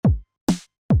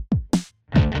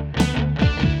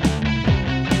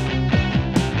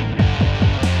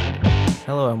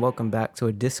Hello and welcome back to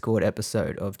a Discord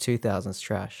episode of 2000s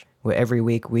Trash, where every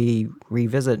week we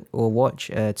revisit or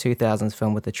watch a 2000s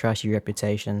film with a trashy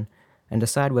reputation and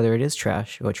decide whether it is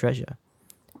trash or treasure.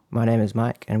 My name is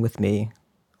Mike, and with me,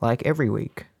 like every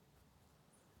week,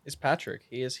 is Patrick.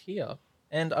 He is here.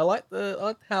 And I like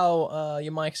how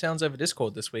your mic sounds over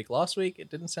Discord this week. Last week, it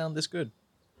didn't sound this good.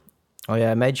 Oh yeah,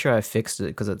 I made sure I fixed it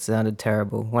because it sounded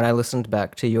terrible. When I listened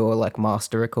back to your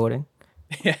master recording,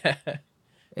 Yeah.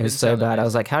 it was so bad. I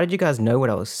was like, how did you guys know what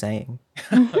I was saying?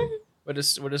 We're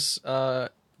just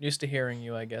used to hearing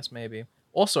you, I guess, maybe.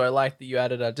 Also, I like that you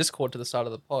added a Discord to the start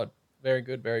of the pod. Very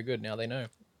good, very good. Now they know.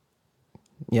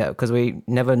 Yeah, because we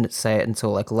never say it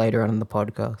until like later on in the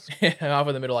podcast. Half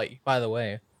in the middle, like, by the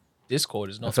way, Discord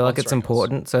is not. I feel like it's sponsoring us.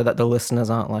 important so that the listeners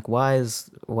aren't like, why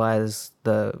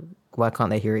can't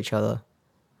they hear each other?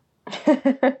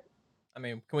 I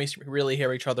mean, can we really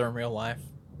hear each other in real life?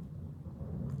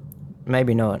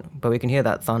 Maybe not, but we can hear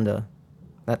that thunder.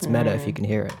 That's meta if you can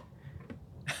hear it.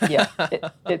 Yeah,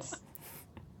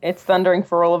 it's thundering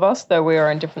for all of us, though we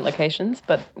are in different locations,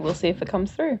 but we'll see if it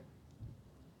comes through.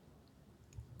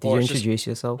 Did you introduce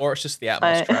yourself? Or it's just the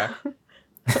Atmos track.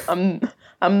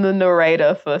 I'm the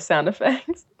narrator for sound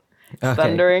effects. Okay.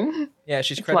 Thundering. Yeah,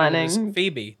 she's credited as Planning.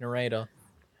 Phoebe, narrator.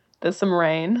 There's some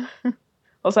rain.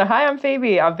 Also, hi, I'm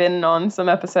Phoebe. I've been on some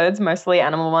episodes, mostly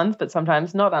animal ones, but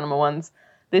sometimes not animal ones.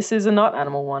 This is a not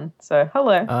animal one, so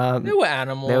hello. There were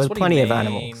animals. There was What do plenty you of mean?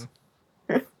 animals.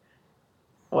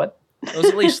 What? There was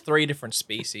at least 3 different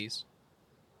species.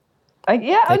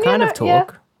 Yeah, They kind of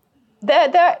talk.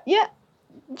 Yeah.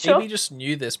 Sure. Phoebe just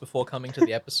knew this before coming to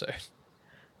the episode.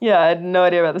 Yeah, I had no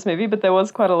idea about this movie, but there was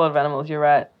quite a lot of animals, you're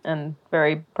right, and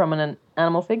very prominent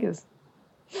animal figures.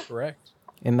 Correct.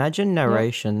 Imagine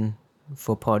narration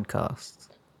for podcasts.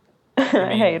 You I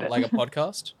mean hate it. like a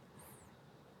podcast?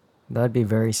 That'd be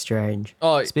very strange.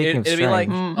 Oh, Speaking of it'd be like,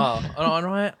 strange,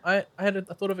 I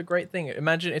thought of a great thing.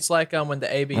 Imagine it's like when the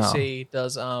ABC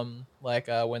does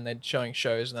when they're showing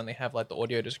shows and then they have like the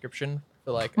audio description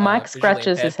for like Mike visually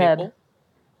scratches impaired his head. people.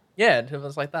 Yeah, it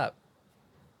was like that.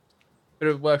 But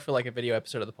it would work for like a video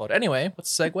episode of the pod. Anyway,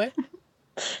 what's the segue?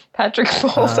 Patrick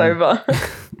falls over.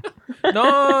 No,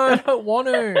 I don't want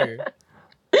to.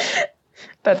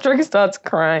 Patrick starts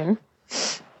crying.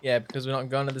 Yeah, because we're not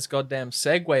going to this goddamn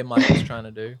segue Mike was trying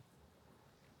to do.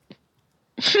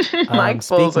 Mike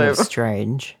falls speaking of over.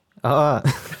 strange,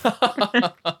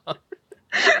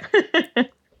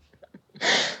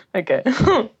 Okay.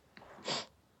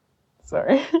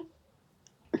 Sorry.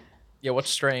 Yeah,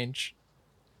 what's strange?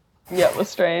 Yeah, it was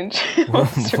strange.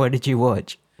 what did you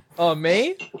watch? Oh,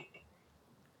 me?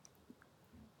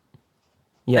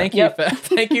 Yeah,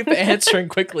 Thank you for answering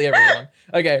quickly, everyone.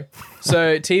 Okay,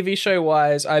 so TV show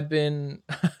wise, I've been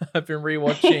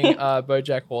rewatching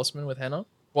BoJack Horseman with Hannah.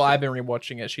 Well, I've been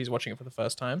rewatching it. She's watching it for the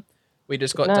first time. We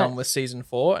just got done Nice. with season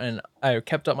 4, and I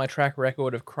kept up my track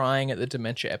record of crying at the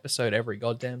dementia episode every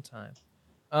goddamn time.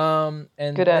 And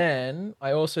Good app. then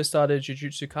I also started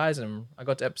Jujutsu Kaisen. I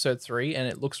got to episode 3, and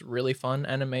it looks really fun.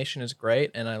 Animation is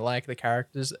great, and I like the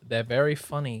characters. They're very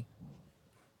funny.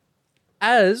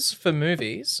 As for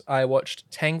movies, I watched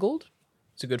Tangled.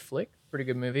 It's a good flick. Pretty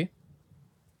good movie.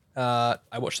 I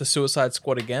watched The Suicide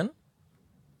Squad again.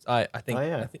 I think, Oh,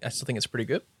 yeah. I still think it's pretty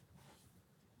good.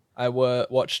 I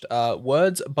watched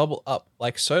Words Bubble Up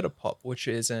Like Soda Pop, which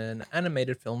is an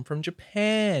animated film from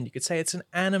Japan. You could say it's an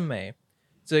anime.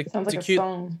 It's Sounds like a cute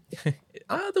song.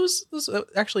 there was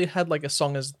actually had like a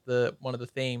song as one of the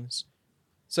themes.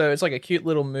 So it's like a cute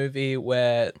little movie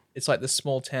where it's like this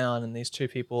small town and these two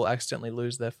people accidentally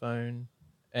lose their phone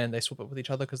and they swap it with each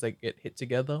other because they get hit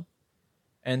together.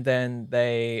 And then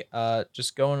they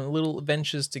just go on little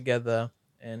adventures together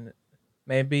and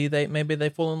maybe they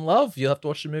fall in love. You'll have to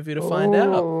watch the movie to find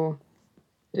out. Ooh.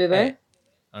 Do they? Hey,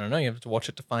 I don't know. You have to watch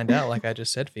it to find out. Like I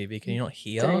just said, Phoebe, can you not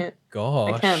hear? Dang it.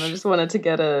 Gosh. I can. I just wanted to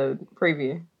get a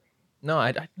preview. No,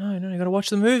 no. You gotta watch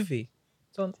the movie.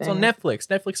 It's on Dang. Netflix.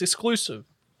 Netflix exclusive.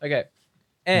 Okay.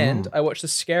 And I watched the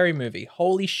Scary Movie.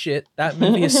 Holy shit, that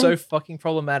movie is so fucking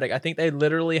problematic. I think they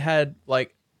literally had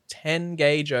like 10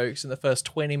 gay jokes in the first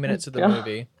 20 minutes of the God.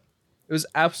 movie. It was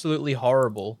absolutely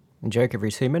horrible. a joke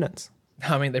every 2 minutes.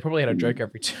 I mean, they probably had a joke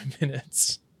every 2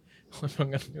 minutes. If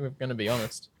we're gonna be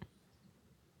honest.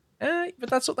 But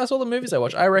that's all the movies I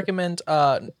watch. I recommend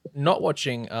not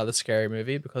watching the Scary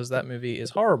Movie because that movie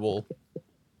is horrible.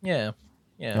 Yeah.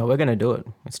 No, we're gonna do it.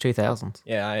 It's 2000s.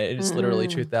 Yeah, it is literally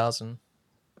 2000.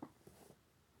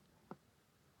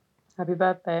 Happy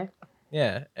birthday.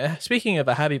 Yeah. Speaking of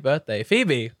a happy birthday,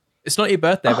 Phoebe, it's not your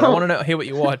birthday, but I want to hear what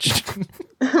you watched.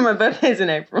 My birthday's in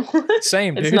April.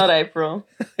 Same, dude. It's not April.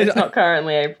 It's not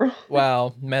currently April.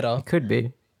 Wow, meta. Could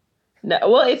be. No,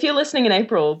 well, if you're listening in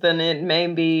April, then it may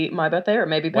be my birthday or it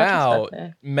may be Patrick's Wow,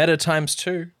 birthday. meta times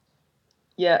 2.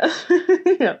 Yeah.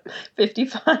 Yeah.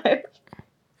 55.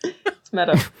 It's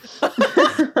meta.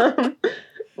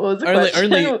 What was the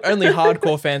question? Only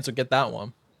hardcore fans would get that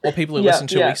one, or people who Yeah, listened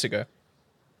 2 yeah. weeks ago.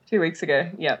 2 weeks ago.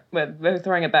 Yeah. We're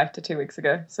throwing it back to 2 weeks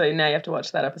ago. So now you have to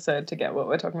watch that episode to get what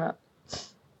we're talking about.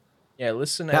 Yeah,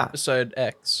 listen to Yeah. episode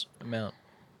X amount.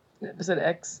 Episode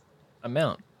X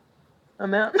Amount.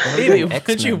 amount. We're Phoebe, doing what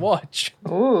did you X-Men. watch?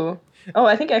 Ooh. Oh,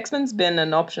 I think X-Men's been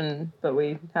an option, but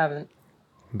we haven't.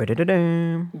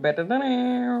 Ba-da-da-dum. Better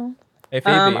than Hey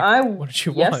Phoebe, I what did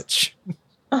you yes. watch?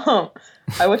 Oh,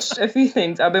 I watched a few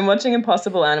things. I've been watching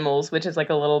Impossible Animals, which is like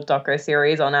a little doco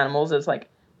series on animals. It's like,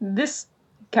 this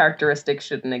characteristic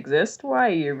shouldn't exist. Why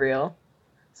are you real?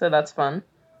 So that's fun.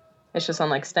 It's just on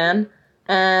like Stan.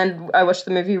 And I watched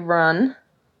the movie Run,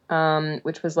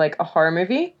 which was like a horror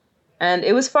movie. And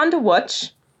it was fun to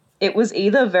watch. It was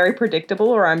either very predictable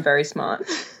or I'm very smart.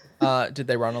 Did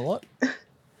they run a lot?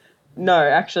 No,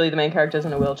 actually, the main character's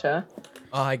in a wheelchair.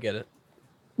 Oh, I get it.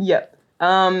 Yep.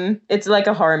 It's like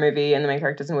a horror movie and the main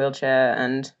character's in a wheelchair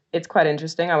and it's quite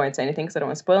interesting. I won't say anything because I don't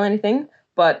want to spoil anything.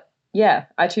 But yeah,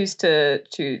 I choose to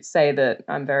say that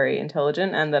I'm very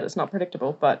intelligent and that it's not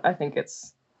predictable, but I think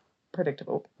it's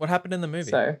predictable. What happened in the movie?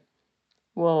 So,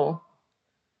 well,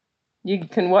 you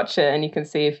can watch it and you can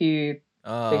see if you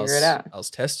figure it out. I was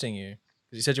testing you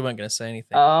because you said you weren't going to say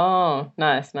anything. Oh,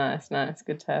 nice.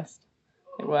 Good test.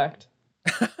 It worked.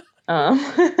 I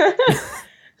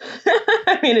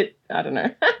mean, I don't know.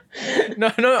 No,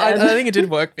 I think it did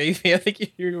work, Phoebe. I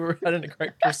think you had a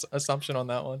correct assumption on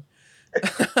that one.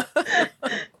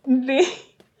 The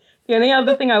only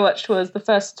other thing I watched was the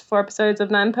first 4 episodes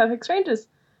of Nine Perfect Strangers.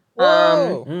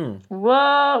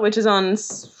 Whoa! Which is on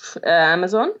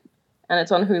Amazon, and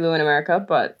it's on Hulu in America,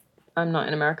 but I'm not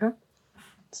in America.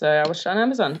 So I watched it on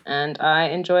Amazon, and I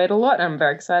enjoy it a lot. I'm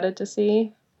very excited to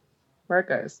see where it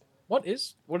goes. What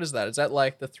is that? Is that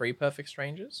like the 3 Perfect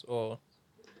Strangers, or?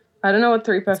 I don't know what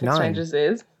 3 Perfect 9. Strangers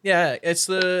is. Yeah, it's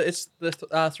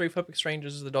the 3 Perfect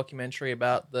Strangers is the documentary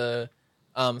about the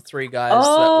 3 guys. Oh,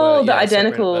 that were, the separated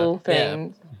identical by- yeah.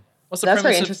 thing. What's the That's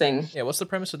very premise interesting. Yeah, what's the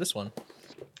premise of this one?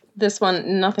 This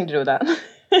one, nothing to do with that.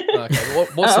 Okay,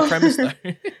 what's the premise though?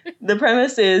 The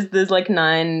premise is there's like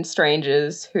 9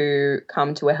 strangers who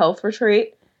come to a health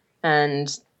retreat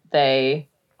and they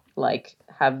like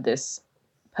have this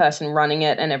person running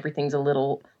it and everything's a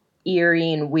little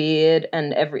eerie and weird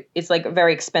and it's like a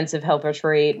very expensive health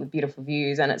retreat with beautiful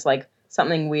views and it's like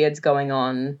something weird's going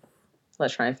on. So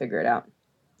let's try and figure it out.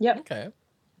 Yep. Okay.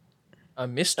 A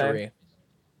mystery.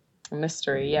 A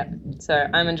mystery, yeah. So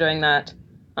I'm enjoying that.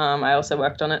 I also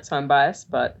worked on it, so I'm biased,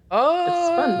 but Oh, it's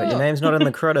fun. But your name's not in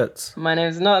the credits. my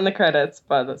name's not in the credits,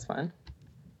 but that's fine.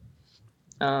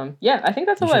 Yeah, I think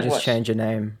that's You all should I've just watched. change your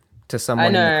name to someone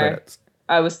in the know. credits.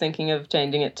 I was thinking of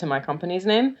changing it to my company's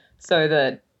name so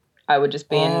that I would just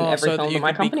be in every so film that that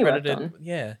my could be company worked credited. on.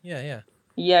 Yeah.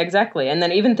 Yeah, exactly. And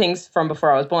then even things from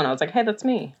before I was born, I was like, hey, that's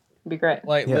me. It'd be great.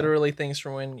 Like Yeah. literally things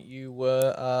from when you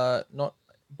were not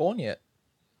born yet.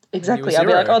 Exactly. you were I'll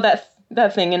be like, 0. oh,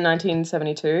 that thing in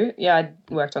 1972. Yeah, I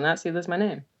worked on that. See, there's my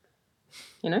name.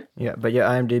 You know? Yeah, but your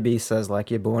IMDb says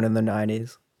like you're born in the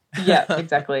 90s. Yeah,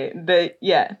 exactly.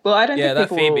 Well, I don't Yeah, that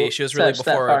think people Phoebe, will she was really search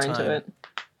that before her far into time. it.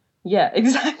 Yeah,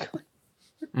 exactly.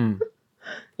 Mm.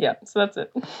 Yeah, so that's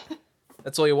it.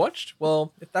 That's all you watched?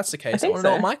 Well, if that's the case, I think want to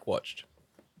know so. what Mike watched.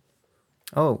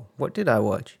 Oh, what did I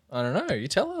watch? I don't know. You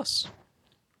tell us.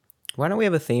 Why don't we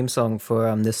have a theme song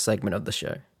for this segment of the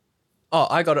show? Oh,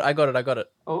 I got it.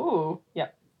 Oh, yeah.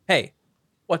 Hey,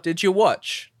 what did you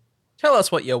watch? Tell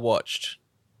us what you watched.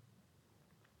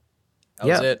 That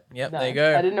was Yeah. it. Yep, No, there you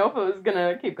go. I didn't know if it was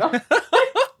gonna keep going.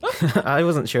 I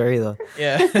wasn't sure either.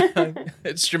 Yeah,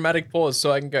 it's dramatic pause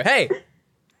so I can go, hey,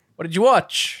 what did you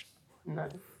watch? No.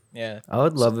 Yeah. I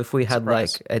would love if we had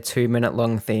surprise. like a 2-minute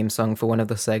long theme song for one of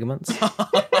the segments.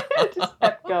 Just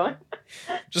kept going.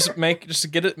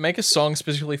 Make a song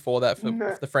specifically for that for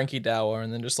No. the Frankie Dower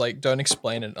and then just like don't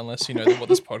explain it unless you know what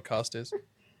this podcast is.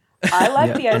 I like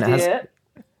Yeah, the and it has- idea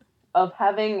of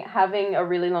having a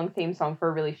really long theme song for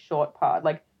a really short part.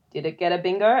 Like, did it get a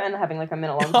bingo? And having like a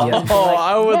minute long song. Yeah. and be Oh, like,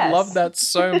 I would yes. love that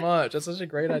so much. That's such a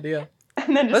great idea.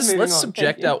 And then just moving Let's on.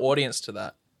 subject Thank you. our audience to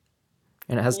that.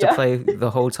 And it has Yeah. to play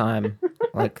the whole time,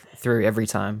 like through every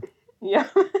time. Yeah.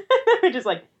 We're just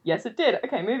like, yes, it did.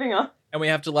 Okay, moving on. And we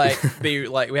have to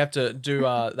we have to do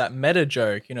that meta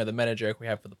joke, the meta joke we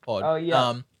have for the pod. Oh,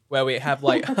 yeah. Where we have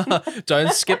like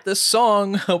don't skip this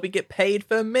song, we get paid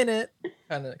per minute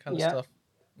kind of Yeah. stuff.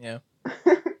 Yeah.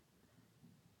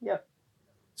 Yep.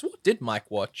 So what did Mike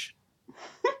watch?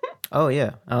 Oh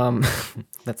yeah.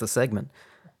 That's a segment.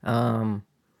 Um,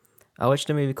 I watched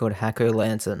a movie called Hack O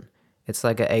Lantern. It's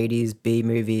like a '80s B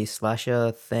movie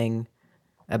slasher thing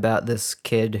about this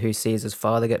kid who sees his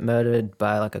father get murdered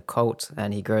by like a cult,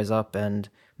 and he grows up and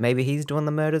maybe he's doing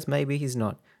the murders, maybe he's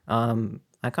not.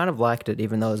 I kind of liked it,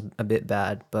 even though it was a bit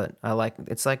bad, but I like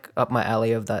it's like up my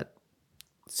alley of that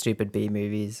stupid B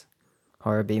movies,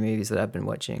 horror B movies that I've been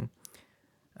watching.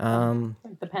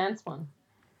 Like the pants one.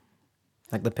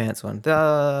 Like the pants one.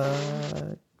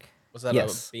 The Was that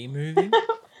Yes. a B movie?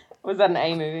 Was that an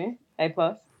A movie? A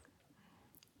plus?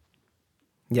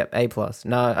 Yep, A plus.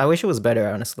 No, I wish it was better.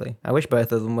 Honestly, I wish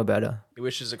both of them were better. He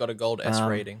wishes it got a gold S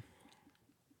rating.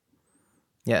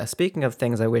 Yeah. Speaking of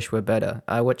things I wish were better,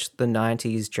 I watched the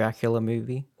 '90s Dracula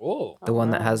movie, Oh, the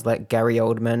one that has like Gary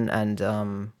Oldman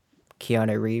and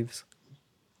Keanu Reeves.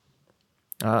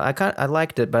 I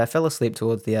liked it, but I fell asleep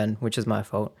towards the end, which is my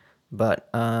fault. But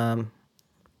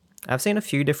I've seen a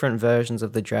few different versions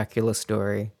of the Dracula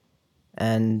story,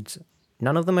 and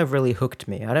none of them have really hooked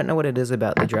me. I don't know what it is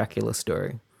about the Dracula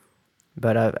story,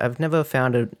 but I've never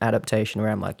found an adaptation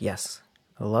where I'm like, yes,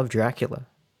 I love Dracula.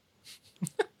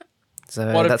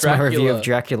 So What if that's my review of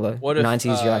Dracula- Dracula, what if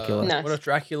 90s Dracula. No. what if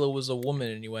Dracula was a woman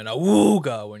and you went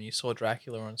awooga when you saw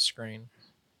Dracula on screen?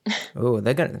 Oh,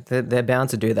 they're bound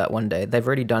to do that one day. They've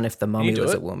already done If the Mummy do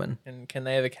was a it? woman. And can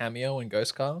they have a cameo in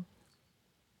Ghost Car?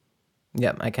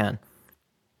 Yep, I can.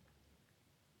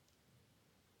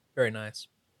 Very nice.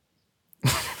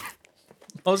 I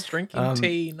was drinking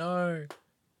tea. No,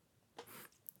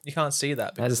 you can't see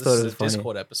that because just this thought is it a was funny.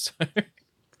 Discord episode.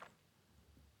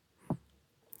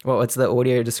 Well, it's the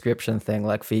audio description thing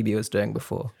like Phoebe was doing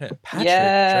before. Patrick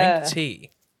Yeah. drank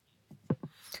tea.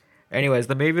 Anyways,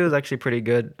 the movie was actually pretty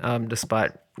good,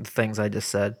 despite the things I just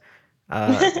said.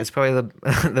 It's probably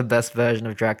the the best version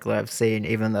of Dracula I've seen,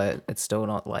 even though it's still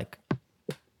not like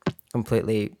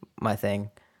completely my thing.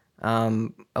 I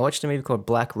watched a movie called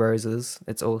Black Roses.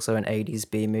 It's also an '80s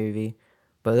B movie,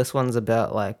 but this one's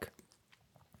about like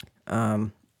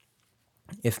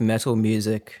if metal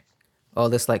music, or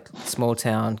this like small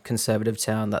town conservative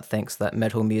town that thinks that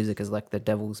metal music is like the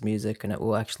devil's music, and it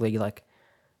will actually like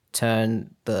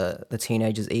turn the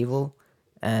teenagers evil,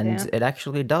 and Damn. it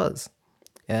actually does.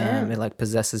 Damn. It like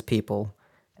possesses people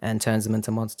and turns them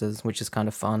into monsters, which is kind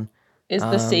of fun. Is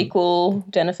the sequel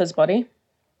Jennifer's Body?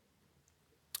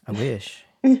 I wish.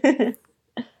 It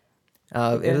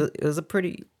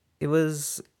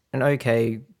was an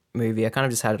okay movie. I kind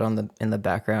of just had it on in the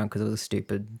background because it was a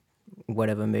stupid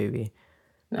whatever movie.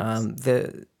 Nice.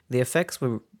 The effects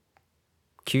were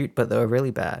cute, but they were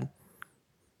really bad.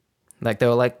 Like they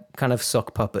were like kind of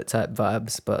sock puppet type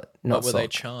vibes, but not But were they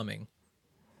sock. charming?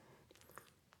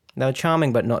 They were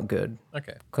charming, but not good.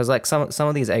 Okay. Because like some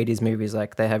of these '80s movies,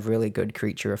 like they have really good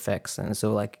creature effects, and it's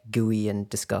all like gooey and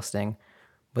disgusting.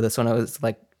 But this one, it was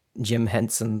like Jim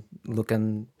Henson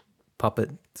looking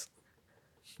puppets.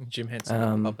 Jim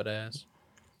Henson puppet ass.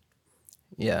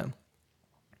 Yeah.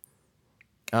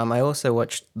 I also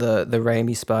watched the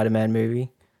Raimi Spider-Man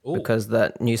movie Ooh. because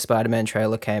that new Spider-Man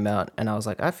trailer came out, and I was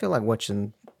like, I feel like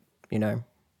watching, a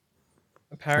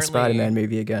Apparently, Spider-Man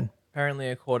movie again. apparently,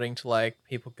 according to like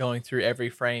people going through every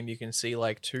frame, you can see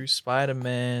like 2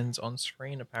 Spider-Mans on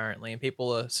screen. Apparently, and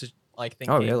people are like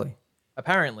thinking. Oh, really?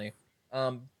 Apparently,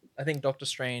 I think Doctor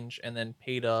Strange and then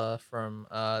Peter from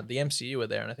the MCU were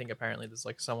there, and I think apparently there's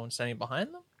like someone standing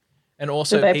behind them, and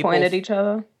also Did they people point at each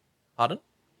other? Pardon?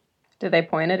 Did they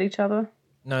point at each other?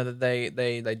 No, that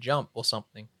they jump or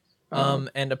something. Oh.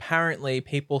 And apparently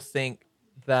people think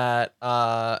that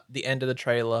the end of the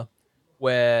trailer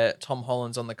where Tom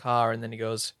Holland's on the car and then he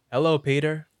goes, "Hello,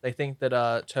 Peter." They think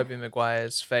that Tobey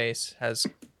Maguire's face has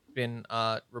been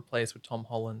replaced with Tom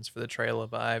Holland's for the trailer,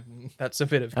 but that's a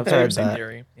bit of I've heard conspiracy that.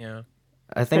 theory. Yeah.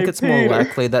 I think Hey, it's more Peter.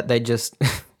 likely that they just,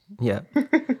 yeah.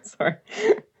 Sorry.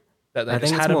 That they I just think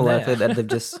it's had more him there. likely that they've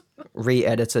just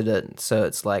re-edited it, so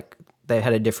it's like they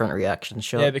had a different reaction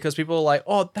shot. Yeah, because people are like,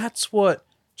 "Oh, that's what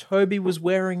Toby was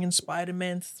wearing in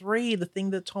Spider-Man 3, the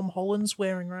thing that Tom Holland's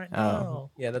wearing right now."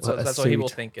 Yeah, that's what a that's what people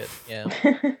suit. think it.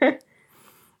 Yeah.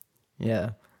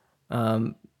 Yeah.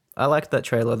 I liked that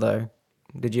trailer though.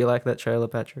 Did you like that trailer,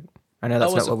 Patrick? I know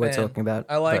that's was not a what we're fan. talking about,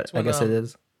 I liked but I when, guess it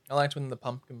is. I liked when the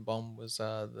pumpkin bomb was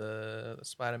the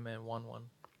Spider-Man 1 one.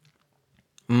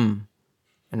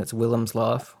 And it's Willem's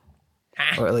laugh,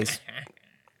 or at least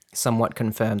somewhat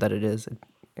confirmed that it is.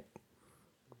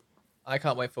 I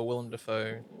can't wait for Willem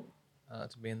Dafoe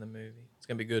to be in the movie. It's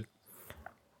gonna be good.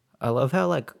 I love how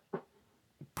like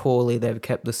poorly they've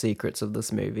kept the secrets of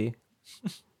this movie.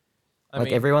 I Like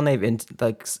mean, everyone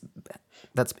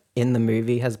that's in the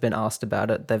movie has been asked about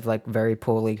it. They've like very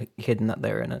poorly hidden that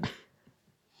they're in it.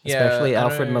 yeah, Especially I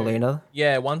Alfred know. Molina.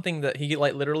 Yeah, one thing that he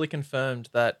like literally confirmed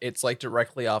that it's like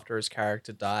directly after his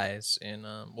character dies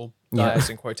Yeah. dies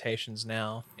in quotations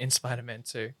now in Spider-Man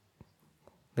 2.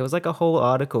 There was like a whole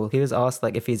article. He was asked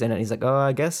like if he's in it. He's like, "Oh,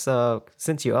 I guess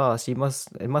since you asked, it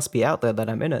must be out there that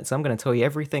I'm in it. So I'm going to tell you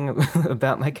everything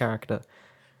about my character."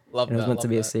 Love And it was that, meant to love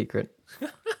be a that. secret.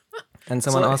 And It's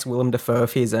someone like asked Willem Dafoe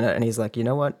if he's in it, and he's like, "You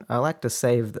know what? I like to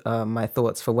save my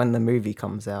thoughts for when the movie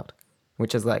comes out."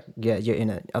 Which is like, yeah, you're in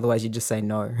it. Otherwise, you just say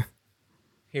no.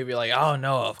 he'd be like, "Oh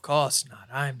no, of course not.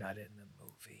 I'm not in the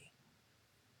movie."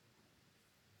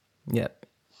 Yep.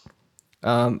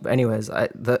 Anyways,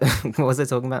 what was I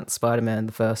talking about? Spider-Man,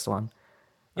 the first one.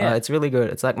 Yeah. It's really good.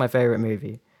 It's like my favorite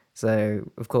movie.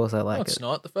 So of course I No, like it's it.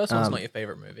 not. The first one's not your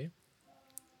favorite movie.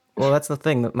 Well, that's the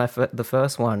thing. That the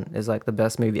first one is like the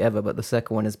best movie ever, but the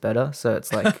second one is better. So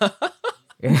it's like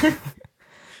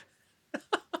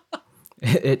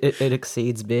it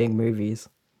exceeds being movies.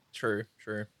 True,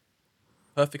 true.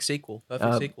 Perfect sequel. Perfect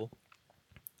Uh, sequel.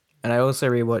 And I also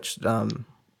rewatched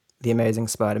The Amazing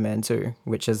Spider-Man 2,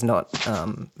 which is not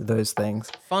those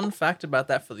things. Fun fact about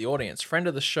that for the audience: friend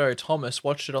of the show, Thomas,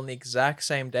 watched it on the exact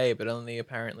same day, but only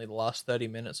apparently the last 30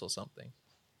 minutes or something.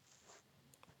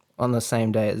 On the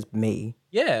same day as me.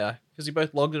 Yeah, because you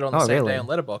both logged it on the Oh, same day really? on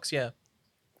Letterboxd. Yeah,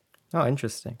 Oh,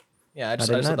 interesting. yeah. I I didn't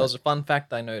just know thought that was that. a fun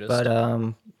fact I noticed.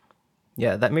 But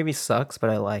yeah, that movie sucks, but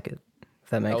I like it. If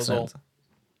that That makes was all. sense.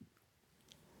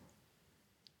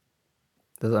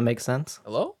 Does that make sense?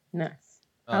 Hello? Nice.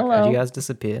 Oh, okay. Did Hello. you guys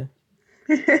disappear?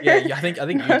 Yeah, yeah. I think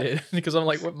you did because I'm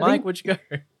like, what, Mike? Where'd you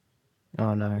go?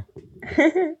 Oh no,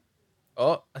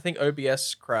 Oh, I think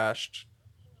OBS crashed.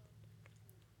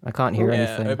 I can't hear Yeah,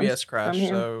 anything. OBS crashed. here.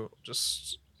 So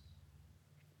just.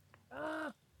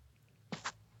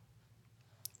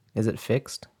 Is it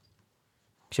fixed?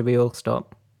 Should we all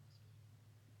stop?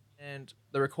 And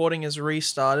the recording is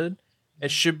restarted. It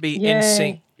should be in Yay.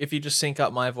 sync. If you just sync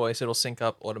up my voice, it'll sync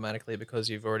up automatically because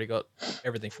you've already got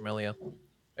everything from earlier.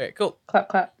 Okay, cool. Clap,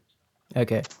 clap.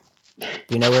 Okay. Do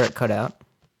you know where it cut out?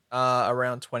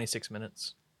 Around 26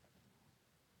 minutes.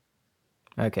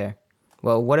 Okay.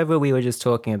 Well, whatever we were just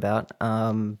talking about,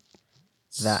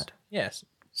 that. Yes.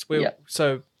 Yep.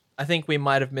 So I think we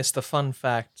might have missed the fun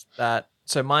fact that.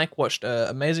 So Mike watched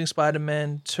Amazing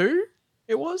Spider-Man 2,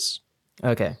 it was?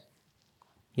 Okay.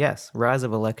 Yes, Rise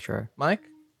of Electro, Mike?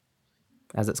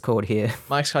 as it's called here.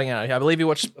 Mike's cutting out. I believe you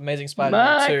watched Amazing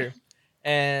Spider-Man Mike. 2.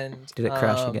 And Did it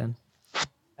crash again?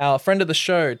 our friend of the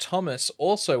show, Thomas,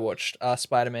 also watched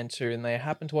Spider-Man 2, and they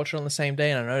happened to watch it on the same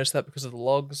day, and I noticed that because of the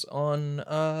logs on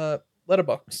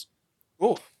Letterboxd.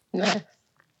 Oh, Nice.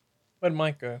 where'd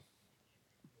Mike go?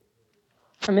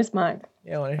 I miss Mike.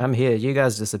 Yeah, well, I'm here. You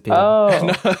guys disappeared. Oh.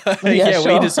 yeah, we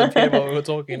sure. disappeared while we were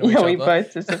talking to each Yeah, other. we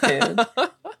both disappeared.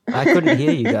 I couldn't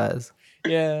hear you guys.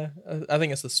 Yeah, I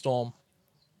think it's the storm.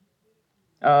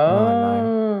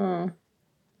 Oh.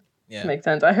 Yeah, Makes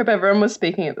sense. I hope everyone was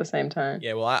speaking at the same time.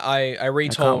 yeah. Well, I I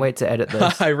retold. can't wait to edit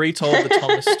this. I retold the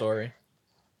Thomas story.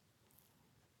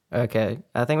 Okay,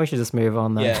 I think we should just move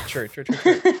on then. Yeah, true.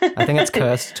 I think it's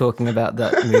cursed talking about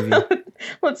that movie.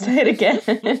 Let's say it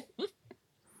again.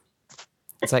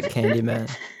 It's like Candyman.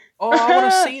 Oh, I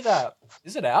want to see that.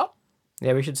 Is it out?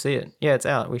 Yeah, we should see it. Yeah, it's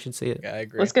out. We should see it. Yeah, I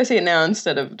agree. Let's go see it now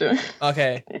instead of doing.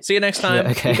 Okay, see you next time.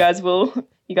 Yeah, okay. You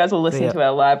guys will listen ya. to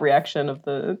our live reaction of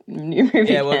the new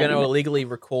movie. Yeah, we're going to Candyman. illegally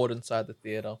record inside the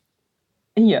theater.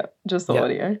 Yeah, just the Yeah.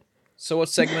 audio. So what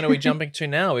segment are we jumping to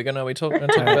now? We're gonna talk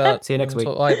about. See you next week.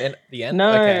 The end.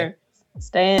 No. Okay.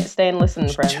 Stay and listen,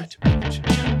 friends.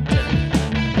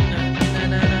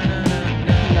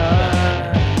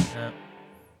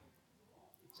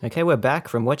 Okay, we're back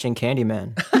from watching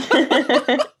Candyman.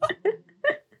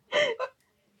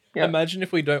 Yep. Imagine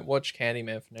if we don't watch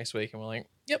Candyman for next week and we're like,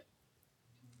 yep,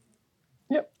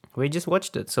 Yep. We just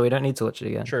watched it, so we don't need to watch it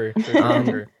again. true. Um,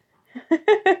 True.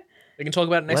 We can talk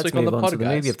about it next Let's week on move the on podcast. to the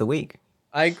movie of the week.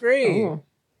 I agree. Ooh.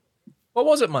 What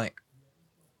was it, Mike?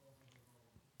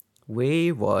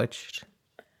 We watched.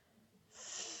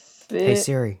 Hey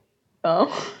Siri,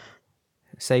 Oh.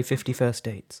 say 50 First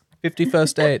Dates. 50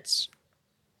 First Dates.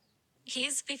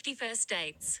 Here's 50 First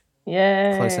Dates.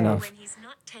 Yay. Close enough. When he's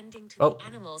not tending to Oh. the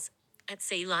animals at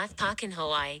Sea Life Park in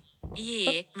Hawaii.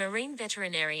 Yeah, marine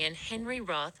veterinarian Henry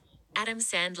Roth, Adam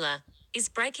Sandler, is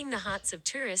breaking the hearts of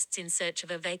tourists in search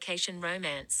of a vacation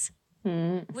romance.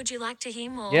 Would you like to hear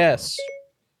more? Yes.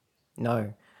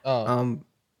 No. Oh.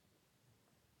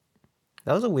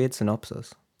 That was a weird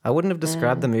synopsis. I wouldn't have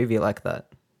described the movie like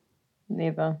that.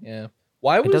 Neither. Yeah.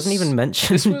 Why It was doesn't even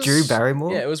mention this was- Drew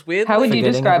Barrymore. Yeah, it was weird. How would you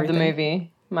Forgetting describe the everything?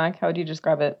 movie, Mike? How would you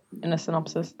describe it in a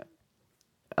synopsis?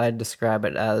 I'd describe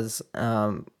it as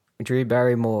Drew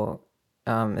Barrymore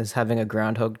is having a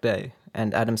Groundhog Day,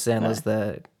 and Adam Sandler's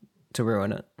there to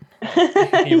ruin it.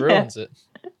 He ruins it.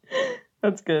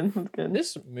 That's good. That's good.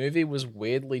 This movie was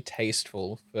weirdly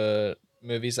tasteful for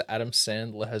movies that Adam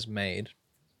Sandler has made.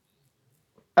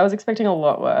 I was expecting a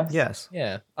lot worse. Yes.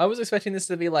 Yeah, I was expecting this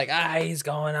to be like, he's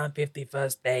going on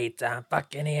 51st dates. I'm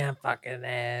fucking here, I'm fucking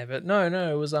there. But no,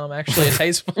 it was actually a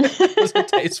tasteful. It was a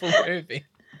tasteful movie.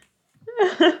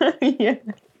 Yeah.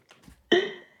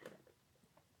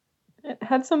 It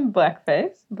had some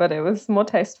blackface, but it was more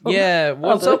tasteful. Yeah,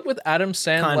 what's Although- up with Adam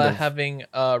Sandler Kind of. having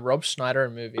Rob Schneider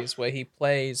in movies where he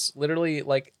plays literally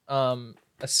like a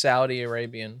Saudi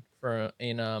Arabian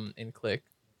in Click,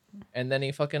 and then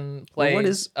he fucking plays Well, what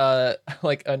is-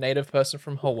 like a native person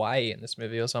from Hawaii in this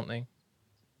movie or something.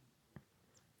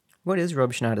 What is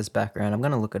Rob Schneider's background? I'm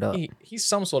gonna look it up. He's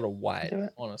some sort of white, Do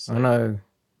it. honestly. I know.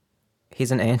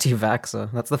 He's an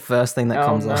anti-vaxxer. That's the first thing that Oh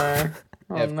comes no. up.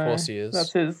 Oh, Yeah, of no. course he is.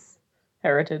 That's his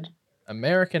heritage.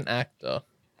 American actor.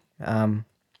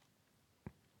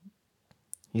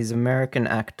 He's an American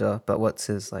actor, but what's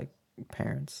his like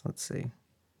parents? Let's see.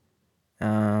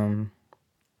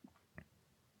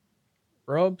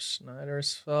 Rob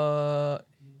Schneider's the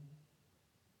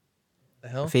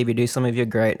hell? Phoebe, do some of your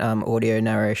great audio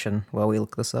narration while we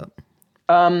look this up.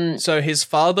 So his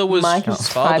father was Mike is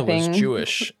typing.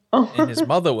 Jewish and his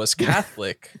mother was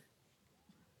Catholic.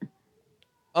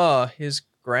 His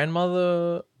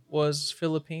grandmother was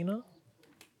Filipino.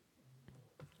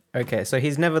 Okay, so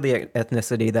he's never the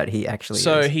ethnicity that he actually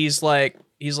So is. he's like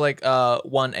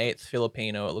 1/8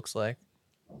 Filipino, it looks like.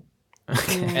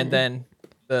 And then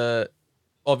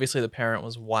obviously the parent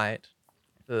was white.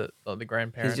 The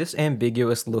grandparent. He's just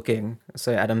ambiguous looking,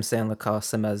 so Adam Sandler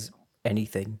casts him as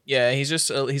anything. Yeah, he's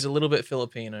a little bit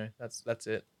Filipino. That's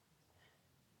it.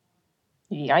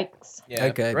 Yikes. Yeah.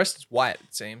 Okay. The rest is white,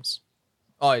 it seems.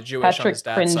 Oh, Jewish on Patrick his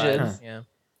dad's side. cringes. Yeah.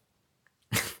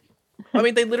 I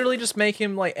mean, they literally just make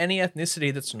him like any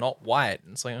ethnicity that's not white.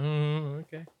 And it's like,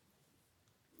 okay.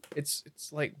 It's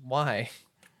like, why?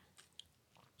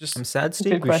 Just, I'm sad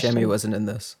Steve Good question. Buscemi wasn't in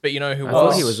this. but you know who I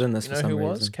was? thought he was in this You for know some who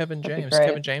was? reason. Kevin That'd be James. great.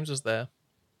 Kevin James was there.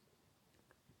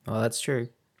 Oh, that's true.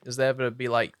 Is there ever to be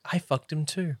like, I fucked him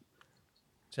too,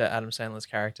 to Adam Sandler's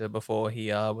character before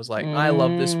he was like, I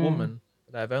love this woman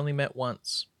that I've only met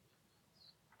once.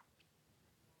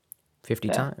 50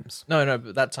 Yeah. times. No,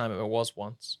 but that time it was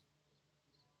once.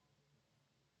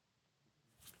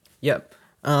 Yep.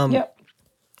 Yep.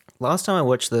 Last time I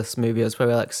watched this movie was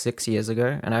probably like 6 years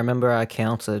ago, and I remember I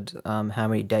counted how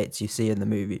many dates you see in the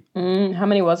movie. How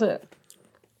many was it?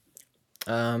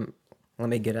 Let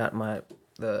me get out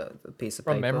the piece of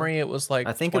From paper. memory, it was like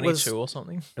I think it 22 was- or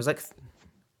something. It was like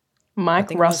Mike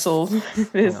think it was- rustled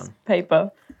his on.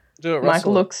 paper. Do it, Mike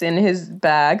Russell. looks in his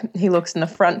bag. He looks in the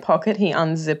front pocket. He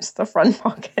unzips the front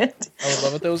pocket I would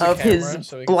love if there was a of camera his so we can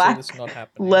see black this not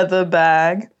happening. leather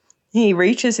bag. He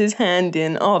reaches his hand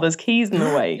in. Oh, there's keys in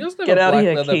the way. He doesn't have Get a out black of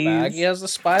here, leather keys. bag. He has a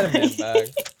Spider-Man bag.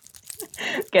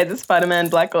 Get the Spider-Man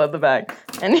black leather bag.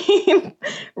 And he Oh,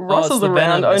 it's rustles the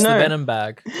around. Venom. It's the no. Venom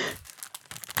bag.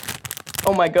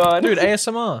 Oh my god. Dude,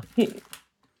 ASMR.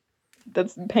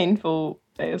 That's painful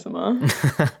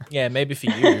ASMR. Yeah, maybe for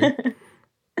you.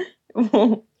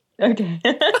 Okay.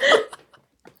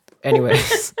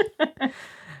 Anyways,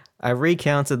 I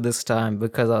recounted this time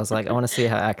because I was like, I want to see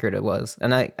how accurate it was,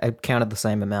 and I counted the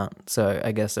same amount, so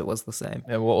I guess it was the same.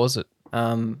 Yeah, what was it?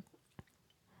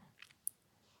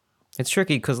 It's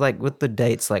tricky because like with the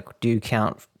dates, like do you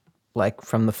count like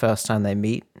from the first time they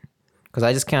meet? Because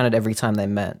I just counted every time they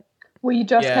met. Were you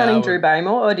just Yeah, I counting would- Drew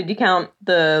Barrymore, or did you count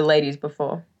the ladies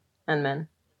before and men?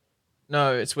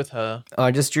 No, it's with her. Oh,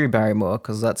 I just drew Barrymore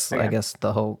because that's I Okay. guess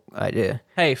the whole idea.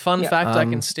 Hey, fun Yeah. fact I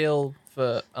can steal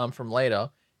for from later.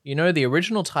 You know, the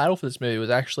original title for this movie was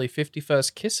actually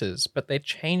 51st Kisses, but they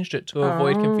changed it to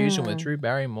avoid confusion with Drew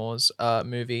Barrymore's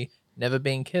movie Never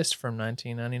Being Kissed from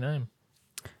 1999.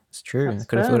 It's true. I That's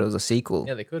could have fair. thought it was a sequel.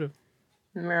 Yeah, they could have.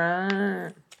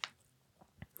 Right.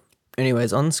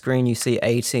 Anyways, on screen you see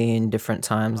 18 different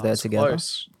times they're together.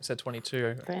 Close. I said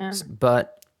 22. Damn.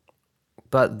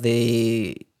 But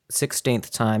the 16th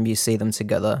time you see them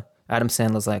together, Adam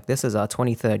Sandler's like, this is our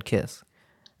 23rd kiss.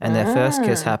 And their first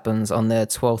kiss happens on their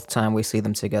 12th time we see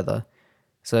them together.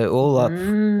 So all up,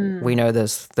 we know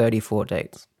there's 34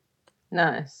 dates.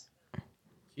 Nice.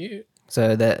 Cute.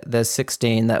 So there's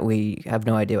 16 that we have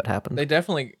no idea what happened. They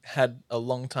definitely had a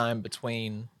long time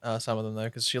between some of them though,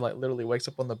 because she like literally wakes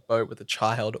up on the boat with a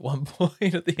child at one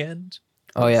point at the end.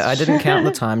 Oh yeah, I didn't count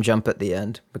the time jump at the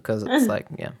end because it's like,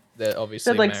 yeah, They're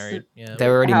obviously like, married. Yeah. they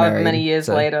were already However married. many years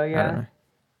so later, I yeah. don't know.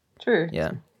 True.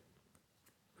 Yeah.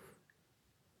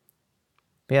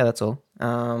 But yeah, that's all.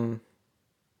 I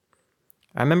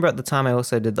remember at the time I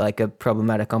also did like a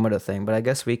problematicometer thing, but I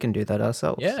guess we can do that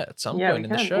ourselves. Yeah, at some Yeah, point we in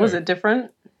the can. show. Was it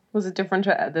different? Was it different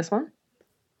to this one?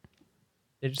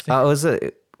 Did you think?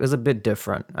 It was a bit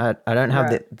different. I don't have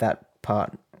Right. that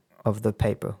part of the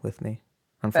paper with me,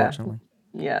 unfortunately.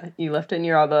 Yeah, you left it in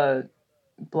your other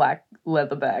black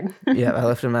leather bag. Yeah, I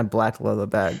left it in my black leather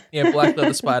bag. Yeah, black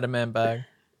leather Spider-Man bag.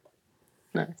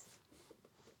 Nice.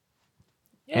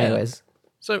 Yeah. Anyways,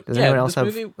 So does yeah, anyone else this have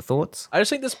movie. thoughts? I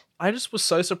just was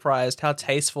so surprised how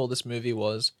tasteful this movie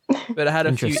was, but it had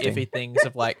a few Interesting. iffy things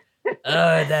of like,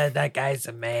 oh, that guy's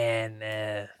a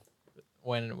man,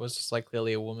 when it was just like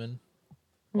clearly a woman,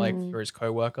 like for his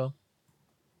coworker,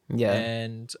 Yeah.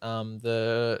 and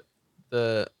the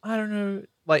I don't know,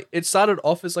 like it started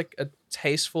off as like a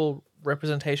tasteful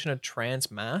representation of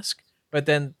trans mask, but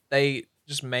then they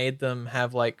just made them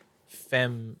have like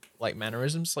femme like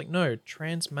mannerisms. Like no,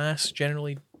 trans masks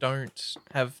generally don't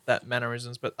have that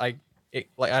mannerisms, but I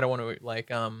don't want to like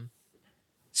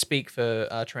speak for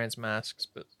trans masks,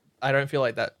 but I don't feel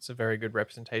like that's a very good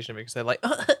representation because they're like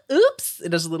oops, it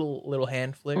does a little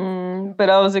hand flick. But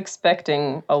I was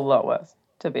expecting a lot worse,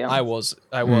 to be honest. I was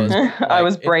I like,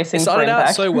 was bracing it started for out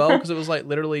impact. so well because it was like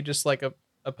literally just like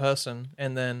a person,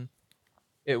 and then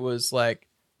it was like,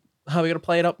 oh, we got to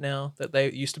play it up now that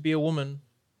they used to be a woman.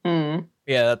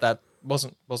 Yeah, that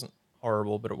wasn't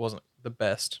horrible, but it wasn't the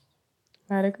best.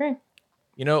 I'd agree.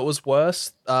 You know, it was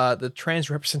worse. The trans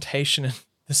representation in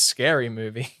the Scary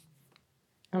Movie.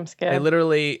 I'm scared. They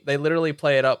literally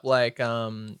play it up like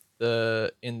in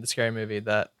the Scary Movie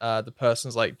that the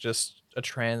person's like just a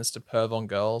trans to perv on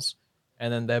girls,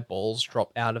 and then their balls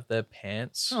drop out of their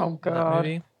pants. Oh, In that God.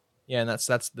 movie. Yeah, and that's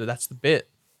the bit.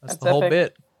 That's That's the whole epic.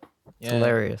 bit. It's Yeah.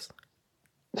 hilarious.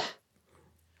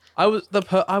 I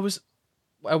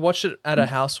watched it at a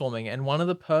housewarming, and one of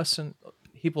the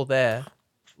people there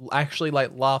actually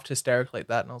like laughed hysterically at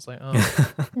that, and I was like,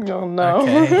 oh, Oh no.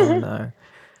 okay. Oh no.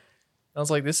 I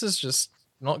was like, this is just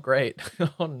not great.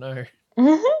 Oh no.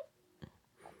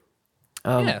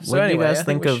 Yeah, so what do you anyway, guys I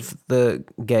think think we of the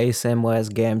gay Samwise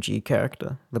Gamgee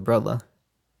character, the brother?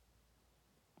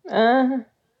 That's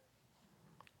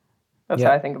Yeah.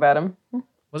 how I think about him.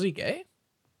 Was he gay?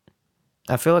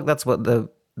 I feel like that's what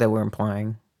they were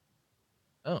implying.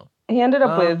 Oh. He ended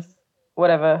up Um, with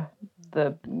whatever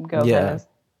the girl's Yeah. name is.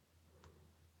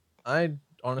 I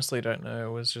honestly don't know.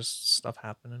 It was just stuff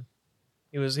happening.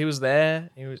 He was there.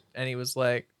 He was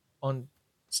like on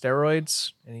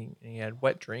steroids, and he had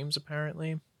wet dreams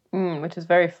apparently. Which is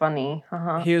very funny.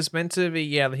 He was meant to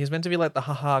be like the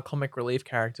haha comic relief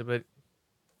character, but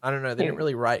I don't know. They didn't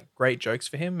really write great jokes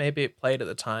for him. Maybe it played at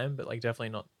the time, but like definitely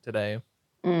not today.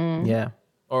 Yeah.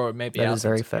 Or maybe That our is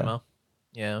very sense of fair. humor.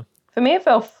 Yeah. For me, it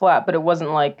fell flat, but it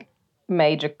wasn't like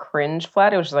major cringe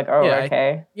flat. It was just like, oh, Yeah,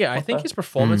 okay. Yeah, I What think the- his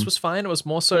performance was fine. It was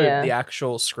more so Yeah. the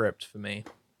actual script for me.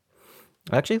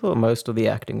 I actually thought most of the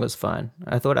acting was fine.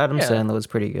 I thought Adam Yeah. Sandler was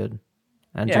pretty good.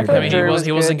 And Yeah, Drew I mean, Drew was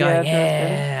he wasn't good, going, yeah, Drew was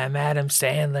good. yeah, I'm Adam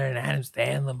Sandler in an Adam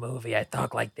Sandler movie. I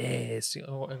talk like this. You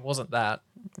know, it wasn't that.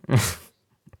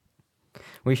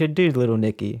 We should do Little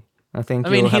Nicky. I think. I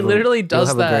mean, he literally you'll does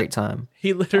have that. a great time.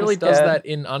 He literally does scared. that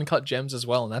in Uncut Gems as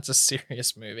well, and that's a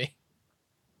serious movie.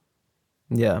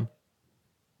 Yeah.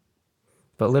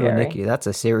 But Little Scary. Nicky, that's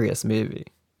a serious movie.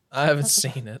 I haven't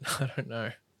seen it. I don't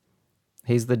know.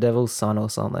 He's the devil's son or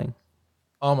something.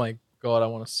 Oh my god, I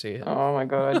want to see it. Oh my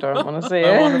god, I don't want to see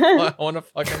I it. want to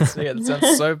fucking see it. It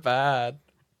sounds so bad.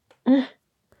 Yeah.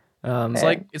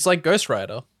 It's like Ghost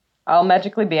Rider. I'll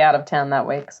magically be out of town that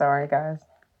week. Sorry, guys.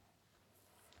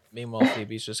 Meanwhile,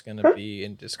 Phoebe's just gonna be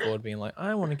in Discord, being like,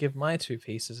 "I want to give my 2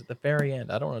 pieces at the very end.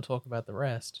 I don't want to talk about the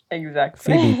rest."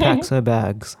 Exactly. Phoebe packs her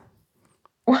bags.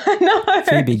 No.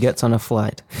 Phoebe gets on a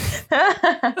flight.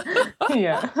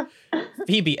 Yeah.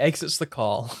 Phoebe exits the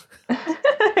call.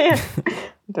 Yeah.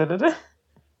 Da-da-da.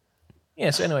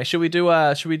 Yeah. So anyway, should we do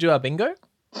our bingo?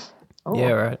 Ooh.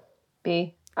 Yeah, right.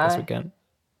 B. Yes, I. we can.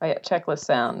 Oh yeah. Checklist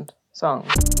sound song.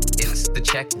 It's the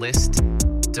checklist.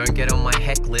 Don't get on my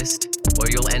heck list, or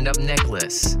you'll end up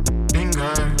necklace.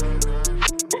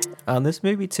 This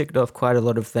movie ticked off quite a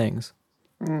lot of things.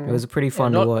 It was pretty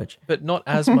fun not- to watch. But not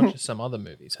as much as some other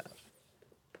movies have.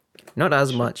 Not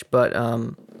as much, but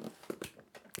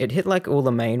it hit like all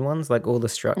the main ones, like all the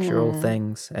structural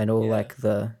things and all like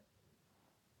the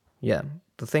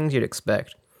things you'd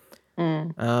expect.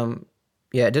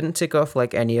 Yeah, it didn't tick off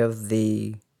like any of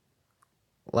the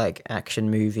like action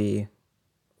movie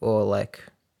or like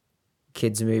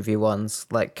kids movie ones,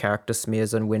 like character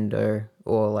smears on window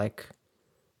or like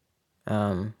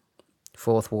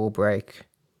fourth wall break.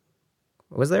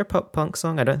 Was there a pop punk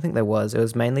song? I don't think there was. It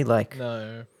was mainly like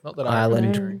No, not that I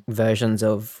remember. island versions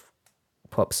of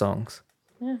pop songs.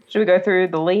 Yeah. Should we go through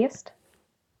the list?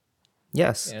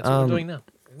 Yes. Yeah, that's what we're doing now,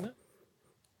 isn't it?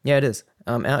 Yeah, it is.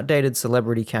 Outdated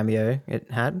celebrity cameo. It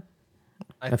had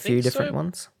I a few think different so.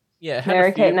 ones. Yeah, it had Mary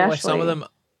a few, Kate and but, like, some of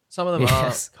Ashley. them,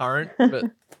 Yes. aren't current,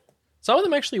 but some of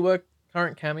them actually were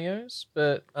current cameos.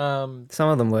 But Some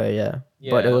of them were, yeah.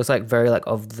 But it Yeah. was like very like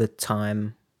of the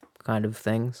time kind of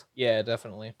things. yeah,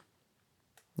 definitely.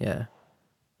 Yeah.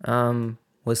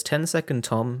 Was 10 Second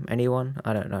Tom anyone?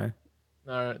 I don't know.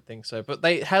 No, I don't think so. But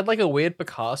they had like a weird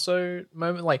Picasso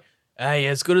moment, like, "Hey,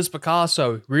 as good as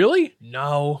Picasso, really?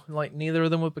 No, like neither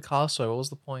of them were Picasso. What was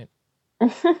the point?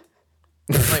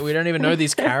 Like, we don't even know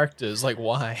these characters. Like,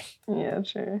 why? Yeah,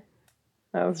 true.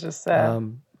 That was just sad. I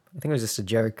think it was just a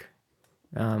joke.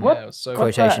 What? Yeah, it was so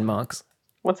What's Quotation that? marks.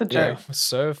 What's a yeah, joke? it was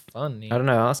so funny. I don't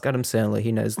know. Ask Adam Sandler.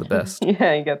 He knows the best.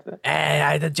 Yeah, he gets it.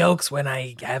 The jokes when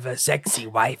I have a sexy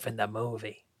wife in the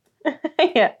movie.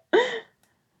 Yeah.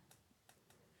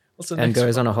 What's the And next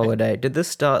goes one? on a holiday. Did this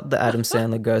start that Adam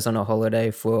Sandler goes on a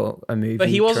holiday for a movie? But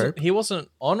he wasn't. trope? He wasn't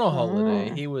on a holiday.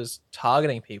 Oh. He was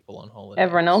targeting people on holidays.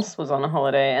 Everyone else was on a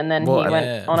holiday, and then Well, he went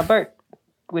yeah. on a boat,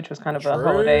 which was kind of a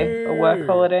holiday, a work True.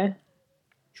 holiday.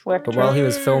 Work But trip. while he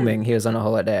was filming, he was on a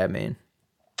holiday. I mean,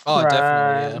 Oh,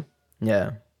 definitely. Right.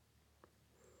 yeah.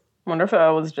 Wonder if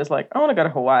I was just like, I want to go to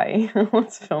Hawaii.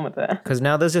 Let's film it there. Because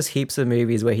now there's just heaps of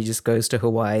movies where he just goes to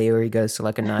Hawaii or he goes to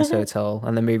like a nice hotel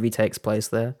and the movie takes place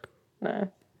there. No.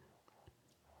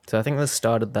 So I think this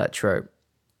started that trope.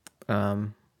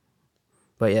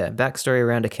 But yeah, backstory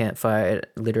around a campfire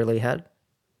it literally had,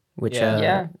 which Yeah.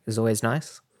 Yeah. is always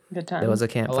nice. Good time. There was a I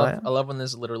campfire. love when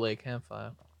there's literally a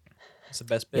campfire. It's the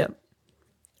best bit. Yep.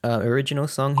 Original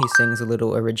song, he sings a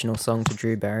little original song to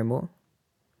Drew Barrymore.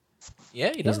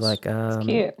 Yeah, he does. He's like,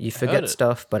 cute. you heard forget it.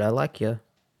 stuff, but I like you.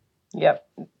 Yep.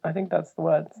 I think that's the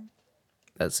words.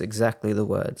 That's exactly the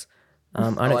words.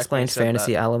 when he Unexplained said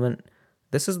fantasy that. element.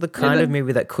 This is the kind of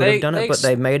movie that could they- have done they it, but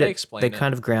they ex- made they it. explain They it.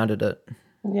 kind of grounded it.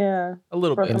 Yeah. a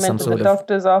little Brought bit. In them some into sort the of-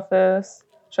 doctor's office.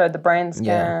 Showed the brain Yeah.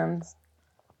 scans.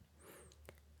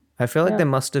 I feel like Yeah. there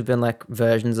must have been like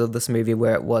versions of this movie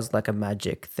where it was like a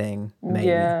magic thing. Maybe.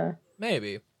 Yeah.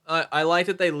 Maybe. I liked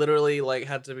that they literally like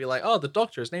had to be like, oh, the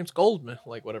doctor, his name's Goldman,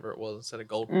 like whatever it was, instead of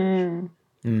Goldman.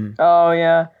 Mm. Oh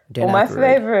yeah. Dan Well,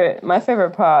 Aykroyd. my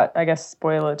favorite part, I guess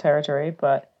spoiler territory,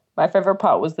 but my favorite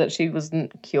part was that she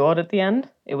wasn't cured at the end.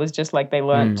 It was just like they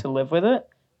learned to live with it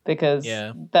because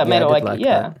Yeah. that made I it did like, like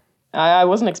yeah. that. I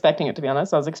wasn't expecting it, to be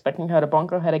honest. I was expecting her to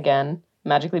bonk her head again,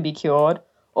 magically be cured,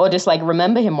 or just like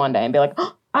remember him one day and be like,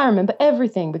 oh, I remember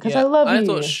everything because I love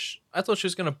you. I thought she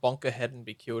was gonna bonk her head and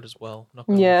be cured as well. Not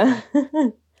gonna Yeah.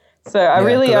 So Yeah,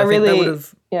 'cause think that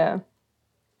would've- yeah.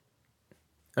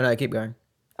 Oh no, keep going.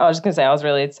 I was just gonna say I was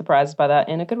really surprised by that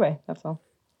in a good way. That's all.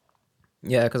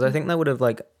 Yeah, because I think that would have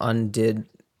like undid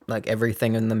like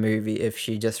everything in the movie if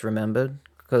she just remembered.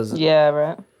 Because Yeah,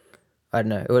 right. I don't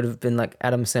know, it would have been like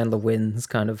Adam Sandler wins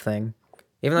kind of thing.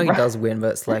 Even though he does win,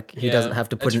 but it's like he Yeah, doesn't have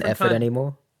to a put an different effort kind-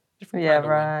 anymore. Different Yeah, kind of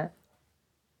win.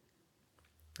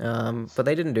 right. But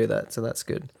they didn't do that, so that's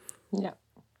good. Yeah.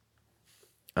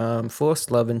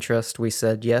 Forced love interest, we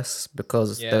said yes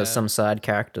because there Yeah. was some side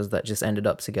characters that just ended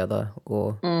up together,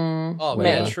 or Oh,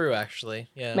 Whatever. yeah, true, actually.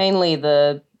 Yeah. Mainly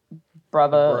the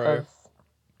brother The bro. of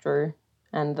Drew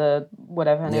and the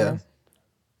whatever her name Yeah. is.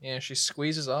 Yeah, she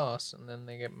squeezes ass and then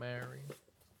they get married.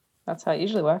 That's how it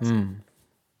usually works.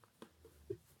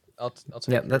 I'll take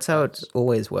yeah, your that's how advice. it's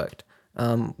always worked.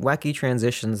 Wacky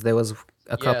transitions. There was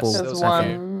a couple. Yes, there There's was a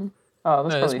few. one oh,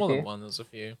 there's No, there's probably more a than few. one. There's a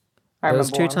few. I There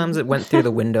was remember two one. times it went through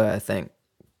the window. I think.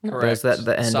 Correct. There's that at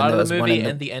the end, and Start there of was the one movie in the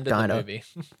and the end of diner. the movie.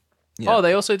 Yeah. Oh,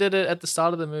 they also did it at the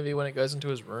start of the movie when it goes into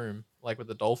his room, like with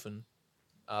the dolphin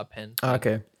pen. Oh,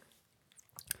 okay.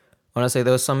 Honestly,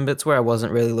 there was some bits where I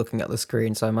wasn't really looking at the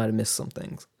screen, so I might have missed some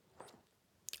things.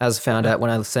 As found out when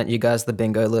I sent you guys the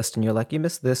bingo list, and you're like, you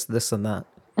missed this, this, and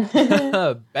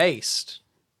that. Based.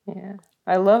 Yeah.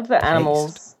 I loved the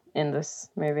animals in this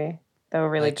movie. They were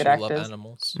really I good do love actors.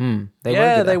 animals. They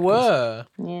Yeah, were good they actors. were.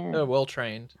 Yeah. They were well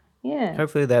trained. Yeah.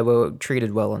 Hopefully, they were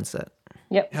treated well on set.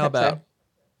 Yep. How hope so.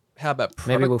 about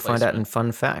Maybe product we'll find out in placement?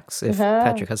 fun facts if Yeah.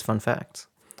 Patrick has fun facts.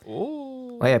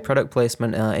 Ooh. Oh yeah, product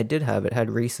placement. It did have. It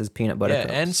had Reese's peanut butter Yeah,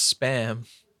 cups and spam.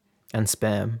 and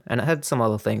Spam, and it had some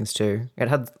other things too. It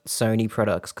had Sony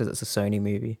products because it's a Sony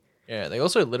movie. Yeah, they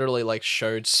also literally like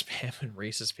showed spam and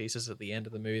Reese's Pieces at the end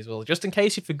of the movie as well. Just in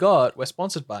case you forgot, we're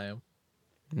sponsored by them.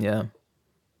 Yeah,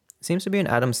 it seems to be an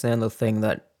Adam Sandler thing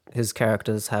that his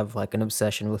characters have like an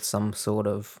obsession with some sort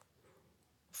of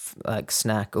like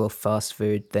snack or fast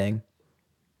food thing.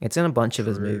 It's in a bunch of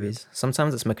his True. movies.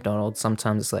 Sometimes it's McDonald's,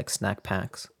 sometimes it's like snack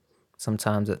packs,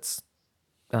 sometimes it's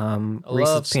I love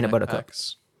Reese's peanut snack butter cup.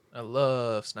 packs. I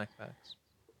love snack packs.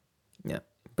 Yeah,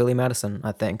 Billy Madison,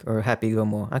 I think, or Happy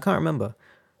Gilmore. I can't remember.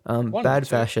 One of the Bad two.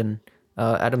 fashion.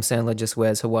 Adam Sandler just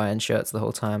wears Hawaiian shirts the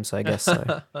whole time, so I guess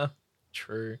so.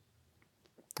 True.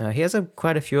 He has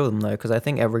quite a few of them though, because I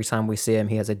think every time we see him,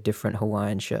 he has a different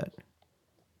Hawaiian shirt.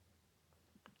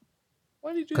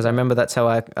 Why do you do Because that? I remember that's how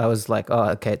I was like, oh,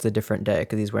 okay, it's a different day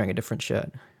because he's wearing a different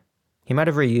shirt. He might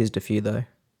have reused a few though.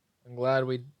 I'm glad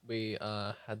we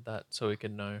had that so we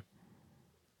could know.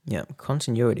 Yeah,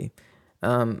 continuity.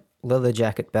 Leather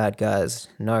jacket bad guys.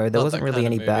 No, there Not wasn't that really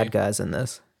kind any of bad movie. guys in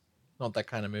this. Not that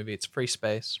kind of movie. It's free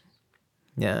space.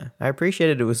 Yeah, I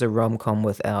appreciated it was a rom-com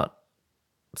without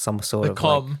some sort The of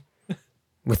com. like,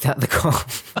 without the com.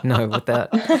 No,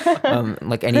 without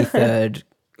like any third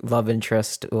love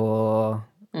interest or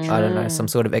I don't know, some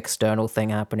sort of external thing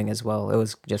happening as well. It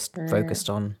was just focused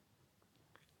on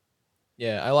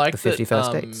Yeah, I like The 50 that.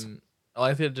 First Dates. I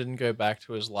like that it didn't go back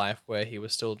to his life where he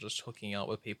was still just hooking up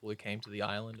with people who came to the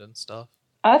island and stuff.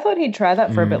 I thought he'd try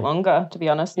that for a bit longer, to be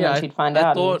honest, and Yeah, then she'd find I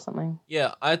out thought- or something.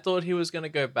 Yeah, I thought he was gonna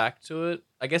go back to it.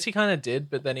 I guess he kind of did,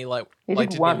 but then he He like did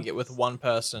didn't even once. get with one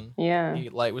person. Yeah. He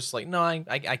like was like, no, I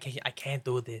can't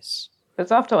do this.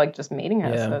 It's after like just meeting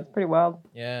her, Yeah. so it's pretty wild.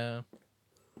 Yeah.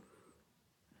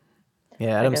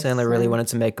 Yeah, Adam guess Sandler really so. wanted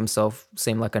to make himself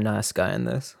seem like a nice guy in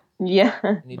this, Yeah.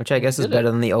 And he- which I guess is did it. better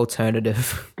than the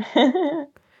alternative,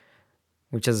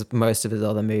 which is most of his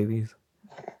other movies.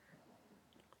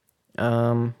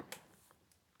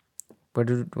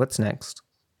 What's next?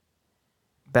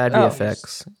 Bad Oh.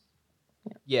 VFX.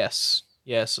 Yes.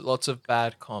 Yes. Lots of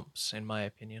bad comps, in my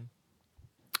opinion.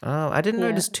 Oh, I didn't Yeah.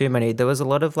 notice too many. There was a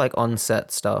lot of like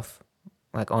on-set stuff,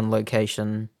 like on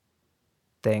location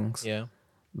things. Yeah.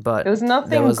 But There was there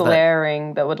nothing was that-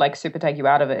 glaring that would like super take you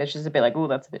out of it. It's just a bit like, oh,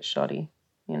 that's a bit shoddy,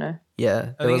 you know? Yeah,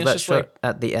 there think was it's that just, shot like,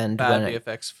 at the end Bad when it,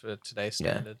 VFX for today's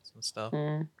Yeah. standards and stuff.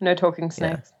 No talking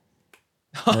snakes.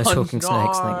 No talking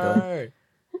snakes, thank God.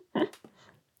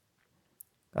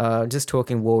 no. just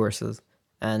talking walruses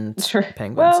and True.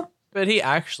 penguins. Well, But he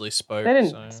actually spoke. they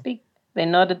didn't so. speak. They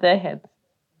nodded their heads.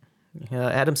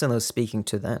 Adam Sandler was speaking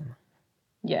to them.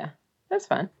 Yeah, that's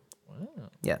fine. Wow.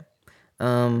 Yeah.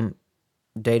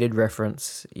 Dated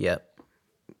reference. Yep.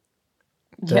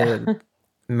 Yeah. The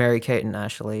Mary Kate and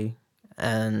Ashley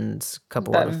and a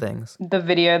couple That- other things. The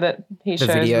video that he The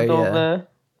shows video, with all yeah. the...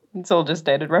 It's all just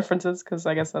dated references, because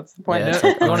I guess that's the point. Yeah, You, it's know,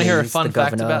 like, you want to hear a he's the fun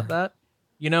fact governor. about that?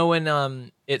 You know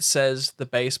when it says the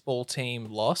baseball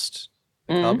team lost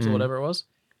the Cubs or whatever it was?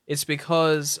 It's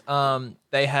because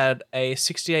they had a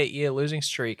 68-year losing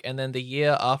streak, and then the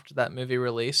year after that movie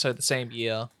released, so the same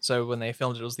year, so when they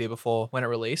filmed it was the year before, when it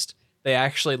released, they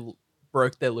actually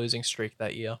broke their losing streak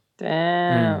that year.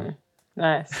 Damn.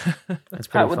 Nice. That's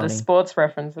Cut pretty with the funny. sports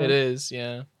references. It is,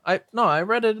 yeah. I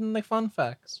read it in the fun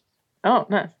facts. Oh,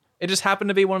 nice. It just happened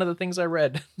to be one of the things I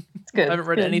read. It's good. I haven't it's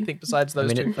read good. anything besides I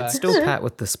those mean, two it's facts. still pat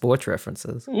with the sports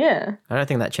references. Yeah. I don't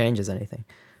think that changes anything.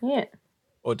 Yeah.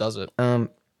 Or does it?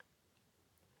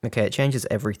 Okay, it changes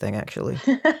everything actually.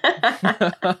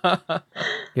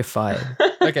 You're fired.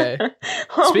 Okay.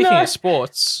 Oh, Speaking no. of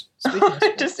sports. Speaking of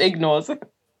sports. Just ignores it.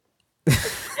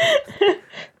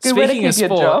 Good way to Speaking of keep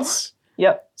your job. sports.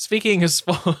 Yep. Speaking of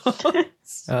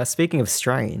sports. Speaking of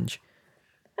strange,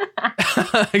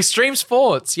 Extreme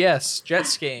sports, yes. Jet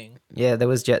skiing. yeah, there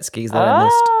was jet skis that I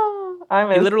missed. Oh, I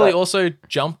missed He literally that. also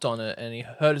jumped on it and he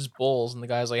hurt his balls and the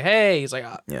guy's like, hey, he's like,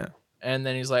 "Ah." Yeah. And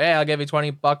then he's like, hey, I'll give you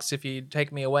 $20 if you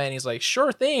take me away. And he's like,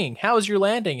 sure thing. How was your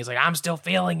landing? He's like, I'm still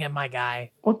feeling it, my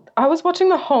guy. Well, I was watching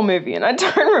the whole movie and I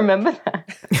don't remember that.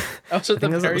 That was at the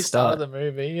think it was at very the start of start. the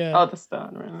movie, yeah. Oh, the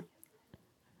start, right?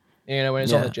 You know, when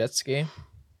he's on Yeah. the jet ski.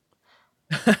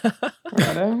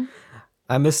 Righto.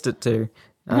 I missed it too.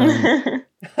 They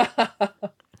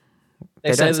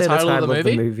say the title of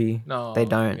the movie? No, No, they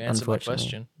don't. you answered my Unfortunately,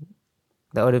 question.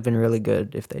 that would have been really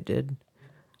good if they did.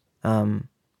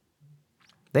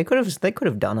 They could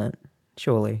have done it.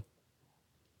 Surely,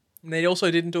 And they also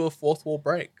didn't do a fourth wall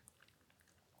break.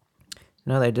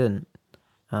 no, they didn't.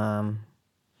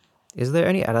 Is there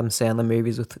any Adam Sandler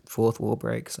movies with fourth wall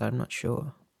breaks? I'm not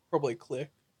sure. Probably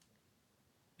Click.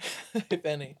 If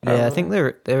any. Yeah, I think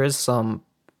there is some.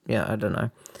 Yeah, I don't know.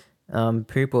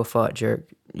 Poop or fart joke.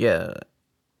 Yeah,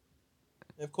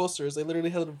 Of course there is. They literally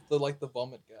had the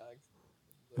vomit gag.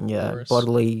 The yeah, chorus.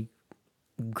 bodily,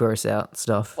 gross out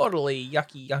stuff. Bodily,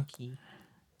 yucky.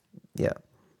 Yeah,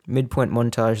 midpoint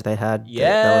montage they had.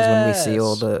 That was when we see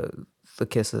all Yes. the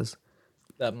kisses.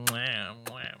 That mwah, mwah,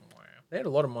 mwah. They had a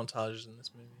lot of montages in this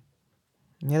movie.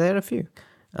 Yeah, they had a few.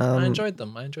 I enjoyed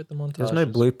them. I enjoyed the montages. There's no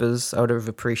bloopers. I would have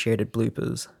appreciated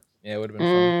bloopers. Yeah, it would have been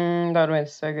fun. That would have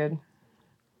been so good.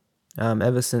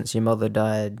 Ever since your mother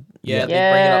died. Yeah,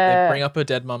 they bring up her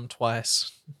dead mum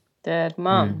twice. Dead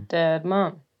mom, dead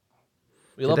mom.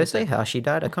 We Did love they a say dead how mum. she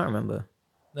died? I can't remember.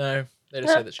 No, they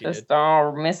just say that she Just, did.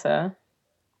 oh, miss her.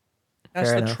 That's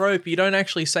Fair the enough. trope. You don't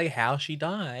actually say how she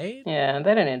died. Yeah,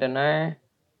 they don't need to know.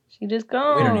 She just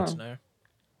gone. We don't need to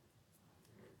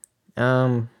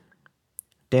know.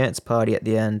 Dance party at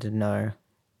the end. No,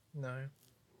 No.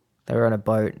 they were on a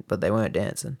boat, but they weren't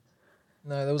dancing.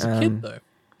 No, there was a kid though.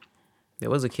 There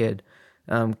was a kid.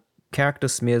 Character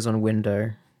smears on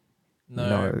window.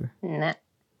 No. Nah.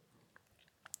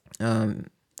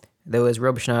 There was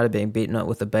Rob Schneider being beaten up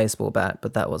with a baseball bat,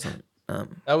 but that wasn't.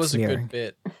 That was smearing. a good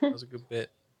bit. That was a good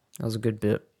bit. That was a good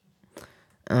bit.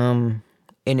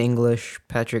 In English,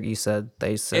 Patrick, you said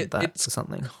they said that it's for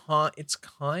something. It's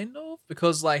kind of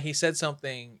because like he said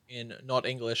something in not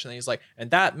English, and then he's like,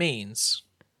 and that means.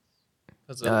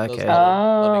 Because Okay.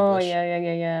 Oh,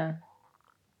 yeah.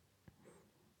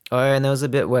 Oh, and there was a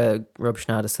bit where Rob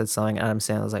Schneider said something. Adam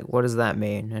Sandler's like, "What does that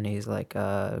mean?" And he's like,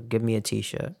 "Give me a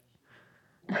T-shirt."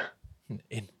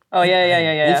 Oh,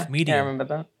 yeah. Wolf Medium. Yeah, I remember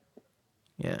that.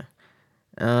 Yeah.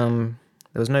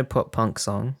 There was no pop punk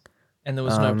song. And there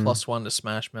was no +1 to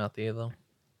Smash Mouth either.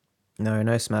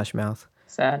 No Smash Mouth.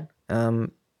 Sad.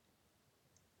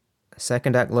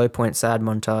 Second act low point sad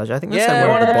montage. I think this Yeah, had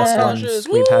one of the best montages. ones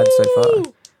we've had so far.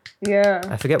 Woo! Yeah.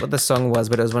 I forget what the song was,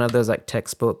 but it was one of those like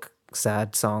textbook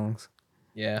sad songs.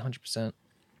 Yeah, 100%.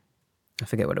 I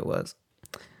forget what it was.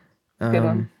 Good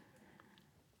one.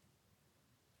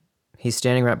 He's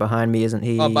standing right behind me, isn't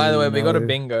he? Oh, by the way, we got a No.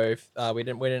 bingo. We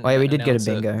didn't. Oh, yeah, we did get a announce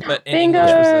it, bingo. but in Bingo!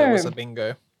 English was a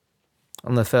bingo.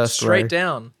 On the first Straight row.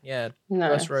 down. Yeah,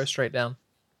 Nice. first row straight down.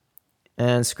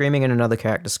 And screaming and another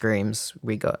character screams.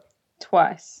 We got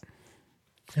Twice.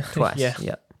 twice. Yeah.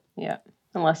 Yep. Yeah.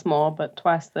 Unless more, but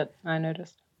twice that I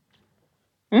noticed.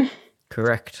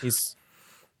 Correct. He's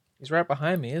right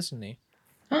behind me, isn't he?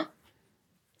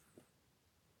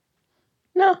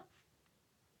 No.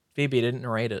 Phoebe didn't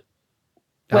narrate it.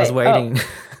 I was Wait,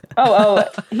 oh.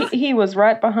 waiting. He was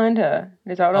right behind her.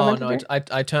 Is that what I Oh meant no, to do?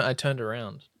 I turned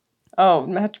around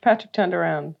Oh, Patrick turned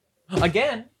around.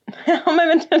 again.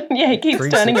 Yeah, he keeps 360.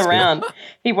 turning around.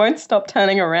 He won't stop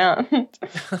turning around.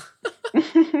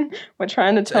 We're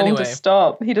trying to tell him anyway, to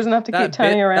stop. He doesn't have to keep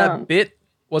turning around. That bit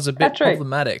was a bit Patrick.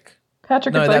 problematic.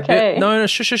 Patrick, No, it's that okay. bit. No,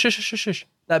 shush, shush, shush, shush, shush.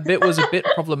 That bit was a bit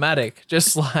problematic.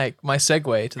 Just like my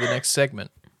segue to the next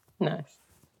segment. Nice.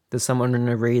 Does someone want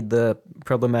to read the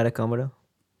problematicometer?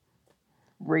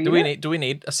 Read Do we it?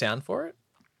 need a sound for it?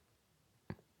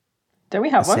 Do we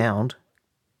have one? Sound?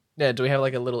 Yeah. Do we have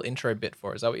like a little intro bit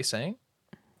for it? Is that what you're saying?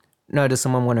 No, does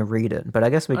someone want to read it? But I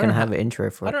guess we can don't have have- an intro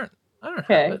for I it. don't have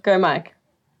Okay, it. go, Mike.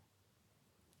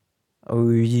 Oh,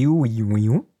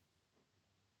 you.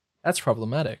 That's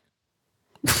problematic.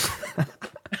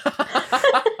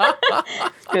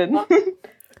 Good.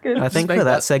 Good. I think make for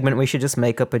that that- segment, we should just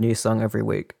make up a new song every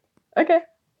week. Okay,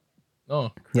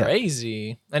 Oh, Yeah.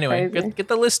 crazy. Anyway, Crazy. Get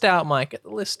the list out, Mike. Get the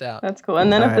list out. that's cool.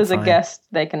 And then if Alright, there's a fine. guest,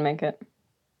 they can make it.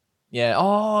 Yeah.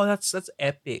 Oh, that's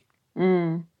epic.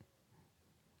 Mm.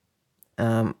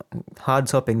 Hard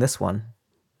topping this one.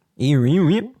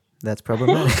 That's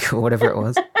problematic, or whatever it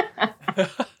was.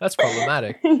 That's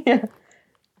problematic. Yeah.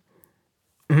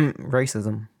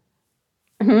 Racism.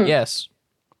 Yes.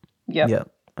 Yep.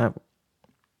 Yep.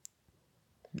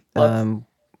 Lots.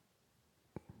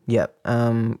 Yep.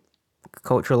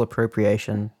 Cultural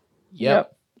appropriation.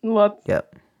 Yep. Lots.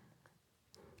 Yep.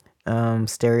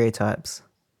 Stereotypes.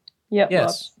 Yep. Yes.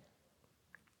 Lots.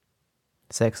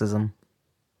 Sexism.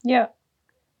 Yep.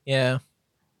 Yeah.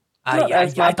 Not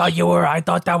as much. I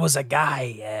thought that was a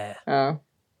guy. Yeah. Oh.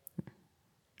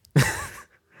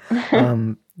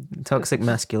 Toxic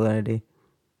masculinity.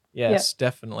 Yes,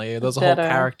 definitely. There's a whole Better.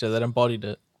 character that embodied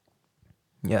it.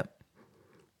 Yep.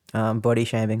 Body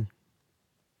shaming.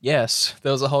 Yes,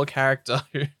 there was a whole character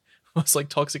who was like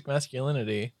toxic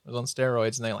masculinity, was on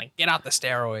steroids, and they're like, get out the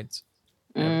steroids.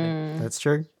 That's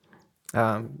true.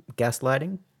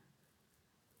 Gaslighting.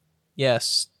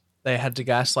 Yes, they had to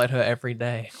gaslight her every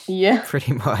day. Yeah.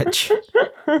 Pretty much.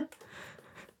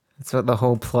 That's what the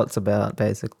whole plot's about,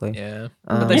 basically. Yeah.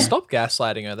 But they stopped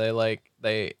gaslighting her.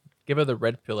 They give her the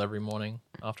red pill every morning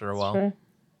after a while. True.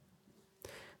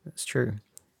 That's true.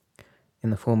 In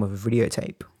the form of a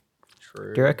videotape.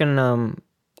 True. Do you reckon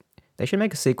they should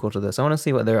make a sequel to this? I want to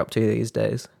see what they're up to these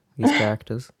days. These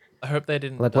characters. I hope they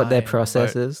didn't. Like what their die in the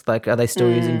process boat. is? Like, are they still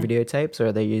using Mm. videotapes, or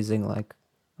are they using like,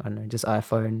 I don't know, just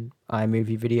iPhone,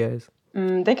 iMovie videos?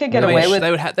 They could get I mean, away with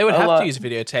They would a have lot. to use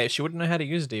videotapes. She wouldn't know how to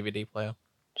use a DVD player.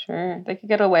 Sure, they could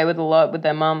get away with a lot with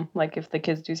their mum. Like if the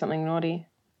kids do something naughty.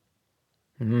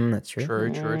 That's true.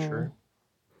 True.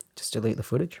 Just delete the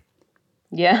footage.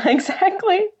 Yeah,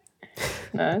 exactly.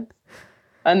 No.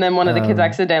 And then one of the kids Um,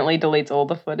 accidentally deletes all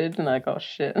the footage, and they're like, oh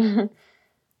shit.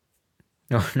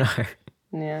 Oh no,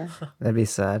 Yeah. that'd be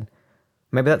sad.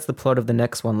 Maybe that's the plot of the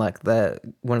next one. Like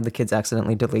one of the kids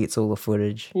accidentally deletes all the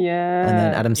footage, Yeah. and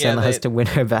then Adam Yeah, Sandler has they- to win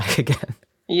her back again.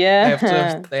 Yeah.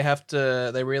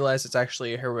 They realize it's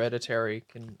actually a hereditary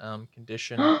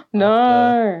condition.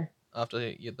 No. After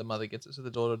the mother gets it, so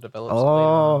the daughter develops it later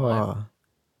on in life. Oh,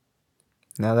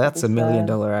 now that's That'd $1 be million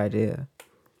sad. idea.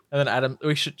 And then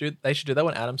they should do that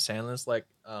when Adam Sandler's like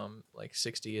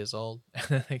 60 years old, and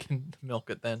then they can milk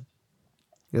it then.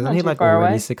 Isn't Not he too like far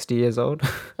already away. 60 years old?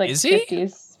 Like Is he?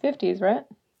 50s, right?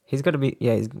 He's got to be.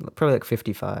 Yeah, he's probably like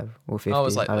 55 or 50. I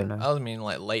was like, I don't know. I was meaning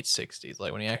like late 60s,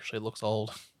 like when he actually looks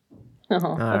old. Oh, that's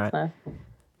Alright. nice.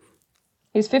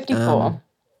 He's 54.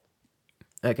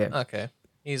 Okay. Okay,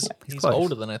 he's close.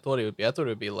 older than I thought he would be. I thought it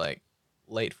would be like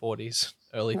late 40s,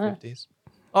 early Yeah. 50s.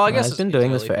 Oh, I guess he's been it's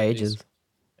doing this early for 50s. ages.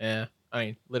 Yeah, I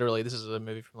mean, literally, this is a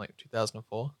movie from like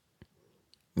 2004.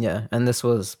 Yeah, and this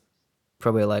was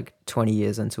probably like 20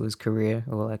 years into his career,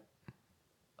 or like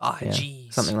Ah, yeah,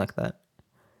 jeez, something like that.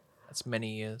 That's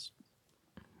many years.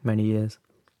 Many years,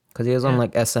 because he was on Yeah.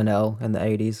 like SNL in the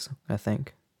 80s, I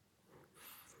think.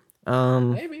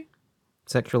 Maybe.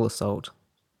 Sexual assault.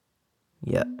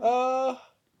 Yeah,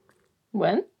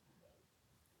 When?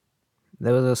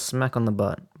 there was a smack on the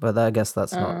butt, but I guess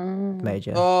that's not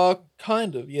major.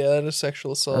 Kind of. Yeah, that is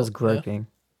sexual assault. That was yeah. groping.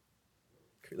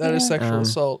 That is Yeah. sexual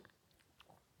assault.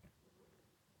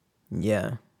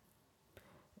 Yeah.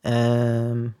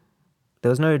 There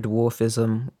was no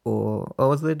dwarfism or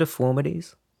was there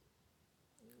deformities?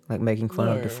 Like making fun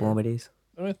of No. deformities.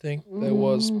 I don't think there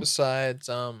was, besides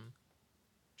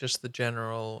just the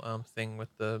general thing with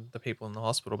the people in the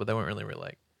hospital, but they weren't really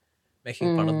like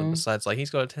making fun of them. Besides, like, he's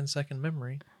got a 10-second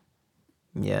memory.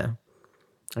 Yeah.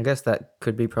 I guess that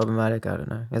could be problematic. I don't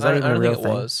know. Is I that don't, even I a don't real think it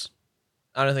thing? was.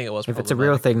 I don't think it was. If it's a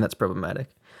real problematic. thing, that's problematic.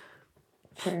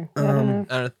 Sure. I don't know.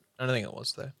 I don't think it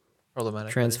was though.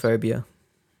 Problematic. that is. Transphobia.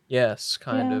 Yes,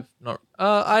 kind Yeah. of. Not.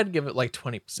 I'd give it like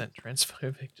 20%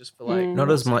 transphobic, just for like. Not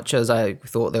as much as I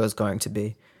thought there was going to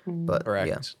be, but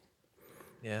Correct.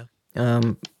 Yeah. yeah.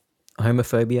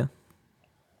 Homophobia.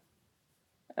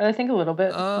 I think a little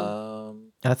bit.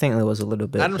 I think there was a little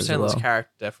bit Adam as Sandler's well.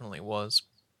 character definitely was.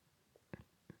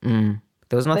 There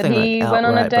was But nothing he like went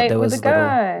on a outright, but date there with was a little.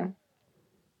 guy.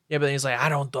 Yeah, but then he's like, I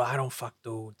don't fuck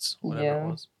dudes. Whatever Yeah. it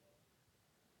was.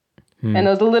 And there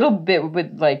was a little bit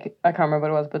with, like, I can't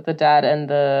remember what it was, but the dad and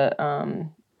the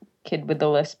kid with the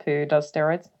lisp who does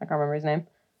steroids. I can't remember his name.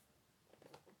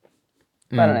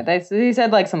 But I don't know. He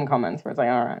said, like, some comments where it's like,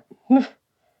 all right.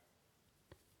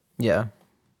 Yeah.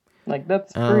 Like,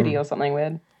 that's fruity or something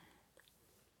weird.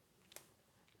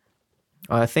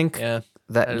 I think Yeah.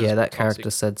 that is that toxic. character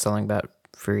said something about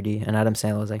fruity, and Adam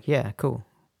Sandler was like, "Yeah, cool."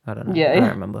 I don't know. Yeah, I yeah. don't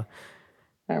remember.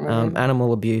 I don't remember.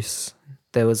 Animal abuse.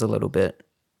 There was a little bit.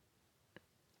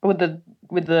 With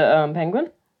the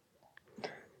penguin?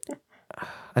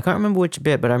 I can't remember which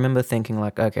bit, but I remember thinking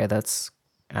like, okay, that's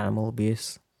animal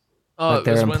abuse. Oh, Like, it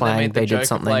they're was when they implying made the they did joke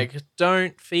something. of like,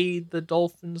 don't feed the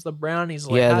dolphins the brownies.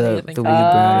 Like, Yeah, how do the- you think the they weed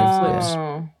eat brownies, flips?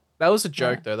 Oh. That was a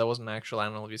joke though. That wasn't actual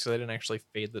animal abuse. So they didn't actually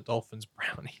feed the dolphins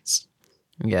brownies.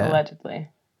 Yeah. Allegedly.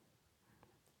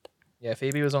 Yeah,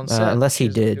 Phoebe was on set. unless he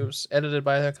did. It was edited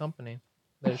by her company.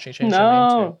 She changed her name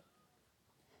No.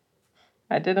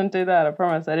 to. I didn't do that. I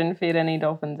promise. I didn't feed any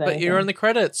dolphins But anything. you're in the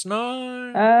credits.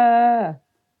 No. Ah.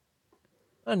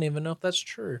 I don't even know if that's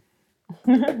true.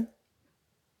 I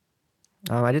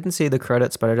didn't see the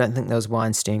credits, but I don't think there was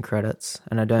Weinstein credits,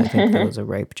 and I don't think there was a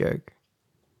rape joke.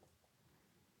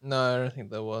 No, I don't think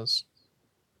there was.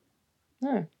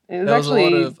 No. It was There was actually... a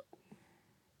lot of.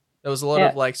 There was a lot Yeah.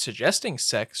 of like suggesting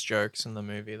sex jokes in the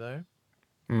movie though.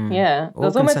 Yeah. There All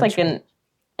was almost like consensual.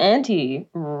 an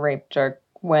anti-rape joke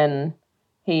when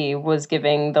he was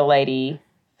giving the lady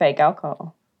fake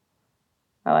alcohol.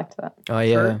 I liked that. Oh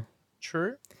yeah.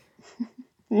 True.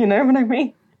 You know what I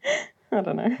mean? I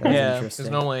don't know. That's Yeah, because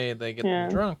interesting. normally they get Yeah.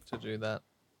 them drunk to do that.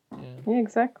 Yeah. Yeah,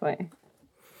 exactly.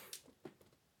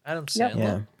 Adam Yep. Sandler.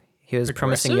 Yeah. He was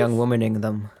promising young womaning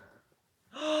them.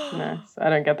 Nice. I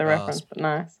don't get the Oh, reference, but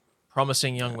nice.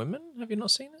 Promising Young Women. Have you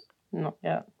not seen it? Not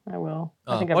yet. I will.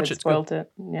 Oh, I think I've watch been it, it's good. spoiled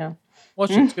it. Yeah.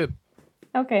 Watch it. It's good.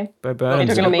 Okay. Bo You're Burnham.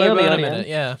 talking to me Bo or the Burnham in audience? it,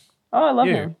 yeah. Oh, I love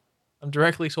You. him. I'm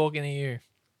directly talking to you.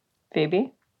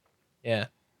 Phoebe? Yeah.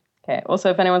 Okay. Also,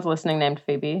 if anyone's listening named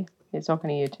Phoebe, he's talking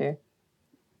to you too.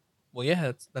 Well,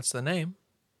 yeah, that's the name.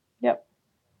 Yep.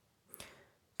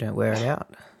 Don't wear it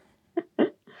out.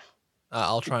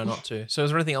 I'll try not to. So is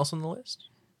there anything else on the list?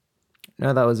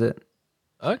 No, that was it.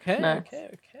 Okay, Nice. okay.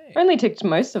 Only ticked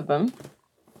most of them.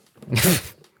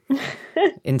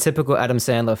 In typical Adam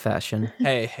Sandler fashion.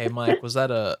 Hey, Mike, was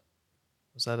that a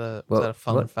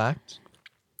fun what? fact?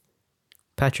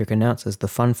 Patrick announces the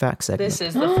fun fact segment. This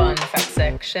is the fun fact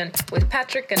section with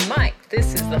Patrick and Mike.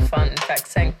 This is the fun fact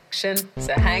section,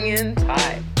 so hang in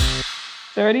tight.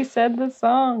 It's already said the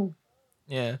song.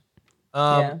 Yeah.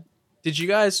 Yeah. Did you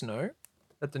guys know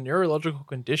that the neurological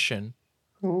condition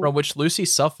Ooh. from which Lucy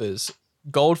suffers,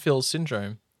 Goldfield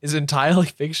syndrome, is entirely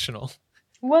fictional?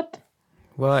 What?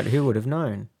 What? Who would have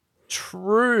known?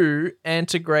 True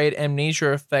antegrade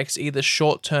amnesia affects either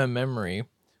short-term memory,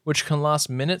 which can last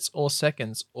minutes or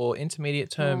seconds, or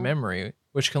intermediate-term memory,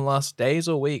 which can last days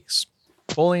or weeks.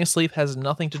 Falling asleep has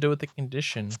nothing to do with the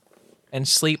condition, and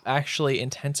sleep actually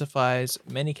intensifies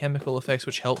many chemical effects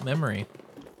which help memory.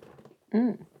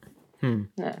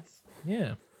 Nice.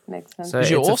 Yeah. Makes sense. So Did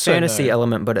it's you a also fantasy know-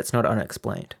 element, but it's not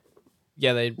unexplained.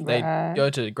 Yeah, they Right. go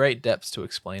to great depths to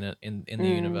explain it in the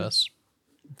universe.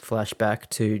 Flashback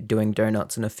to doing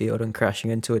donuts in a field and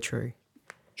crashing into a tree.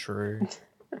 True.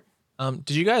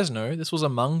 Did you guys know this was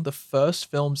among the first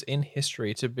films in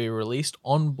history to be released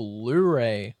on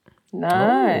Blu-ray?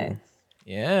 Nice.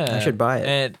 Yeah, I should buy it.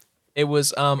 And it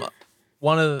was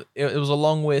it was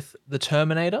along with The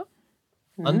Terminator,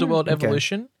 Underworld Okay.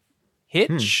 Evolution,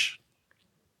 Hitch,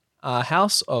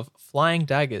 House of Flying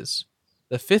Daggers,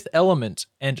 The Fifth Element,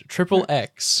 and Triple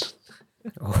X.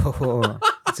 Oh,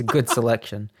 it's a good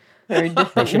selection. Very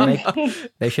different.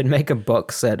 They should make a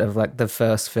box set of like the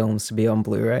first films to be on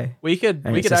Blu-ray. We could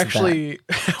And it's just actually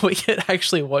we could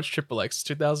actually watch Triple X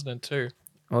 2002.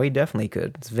 Oh, we definitely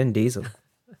could. It's Vin Diesel.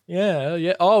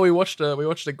 Yeah. Oh, we watched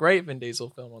a great Vin Diesel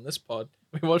film on this pod.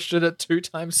 We watched it at 2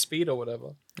 times speed or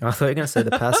whatever. Oh, I thought you were gonna say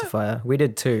The Pacifier. We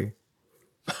did too.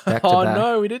 Back to Oh back.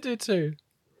 no, we did do 2.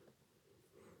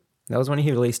 That was when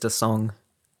he released a song.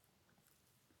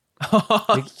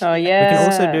 Oh yeah. We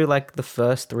can also do like the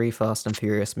first 3 Fast and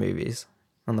Furious movies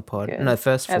on the pod. Good. No,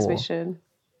 first 4. As we should.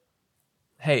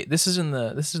 Hey, this is in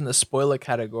the spoiler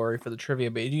category for the trivia,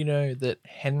 but do you know that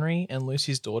Henry and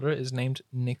Lucy's daughter is named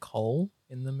Nicole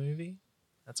in the movie?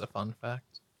 That's a fun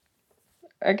fact.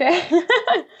 Okay.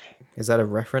 Is that a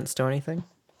reference to anything?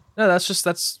 No, that's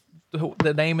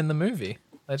the name in the movie.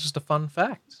 That's just a fun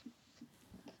fact.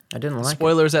 I didn't like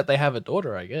Spoiler is that they have a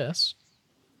daughter, I guess.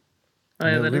 Oh,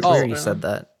 yeah, it. that We is already a said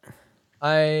that.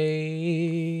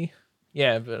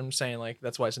 Yeah, but I'm saying like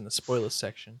that's why it's in the spoilers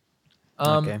section.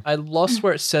 Okay. I lost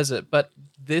where it says it, but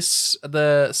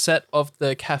the set of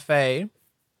the cafe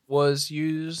was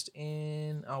used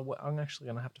in. Oh, I'm actually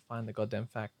gonna have to find the goddamn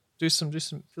fact. Fill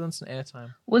in some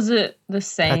airtime. Was it the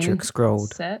same Patrick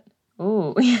scrolled. set?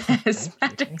 Oh yes,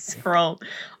 Patrick scrolled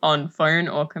on phone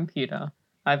or computer.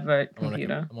 I vote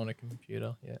computer. I'm on a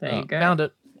computer. Yeah. There you go. Found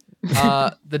it.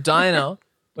 The diner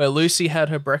where Lucy had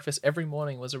her breakfast every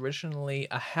morning was originally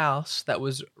a house that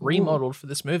was remodeled for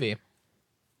this movie.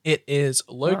 It is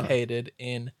located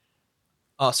in.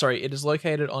 It is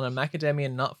located on a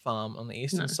macadamia nut farm on the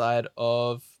eastern side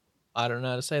of. I don't know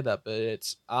how to say that, but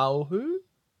it's Oahu.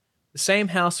 The same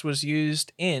house was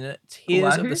used in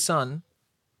Tears of Oahu? the Sun.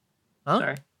 Huh?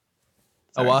 Sorry.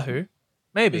 Oahu?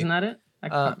 Maybe. Isn't that it? I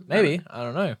can't Maybe. I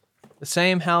don't know. The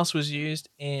same house was used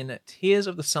in Tears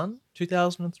of the Sun,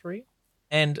 2003,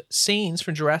 and scenes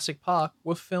from Jurassic Park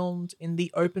were filmed in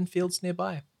the open fields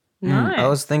nearby. Nice. I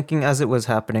was thinking as it was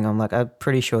happening, I'm like, I'm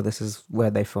pretty sure this is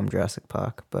where they filmed Jurassic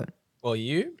Park, but Well,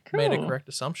 you made a Cool. correct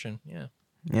assumption. Yeah.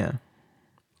 yeah.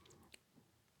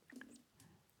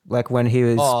 Like when he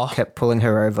was kept pulling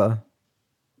her over.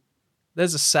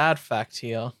 There's a sad fact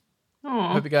here. I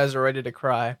Aw. hope you guys are ready to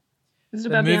cry. Is it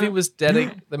The about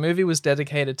movie was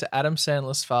dedicated to Adam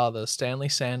Sandler's father, Stanley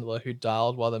Sandler, who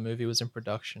died while the movie was in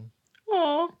production.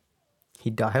 Aw. He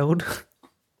dialed.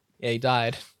 Yeah, he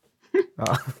died.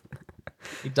 Oh,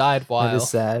 He died that while. is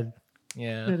sad.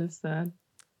 Yeah. That is sad.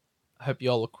 I hope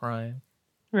y'all are crying.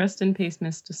 Rest in peace,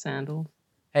 Mr. Sandal.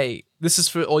 Hey, this is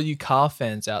for all you car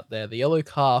fans out there. The yellow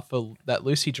car that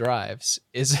Lucy drives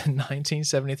is a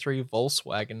 1973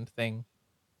 Volkswagen thing.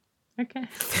 Okay.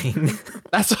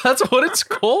 That's what it's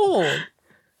called.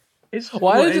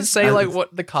 Why did it say as- like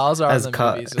what the cars are in as the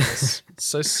car- movies? It's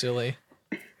so silly.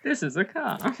 This is a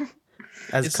car.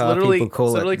 As It's car literally- people call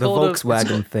it's it, literally the called a-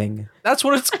 Volkswagen thing. That's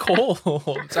what it's called.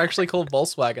 It's actually called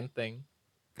Volkswagen thing.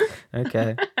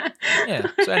 Okay. Yeah.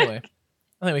 So anyway,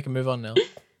 I think we can move on now.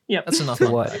 Yep. That's enough To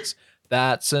fun what? facts.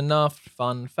 That's enough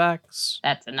fun facts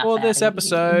That's enough. for this out of you.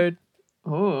 episode.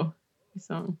 Oh,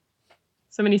 song.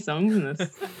 So many songs in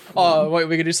this. Oh, wait,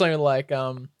 we could do something like,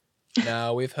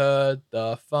 now we've heard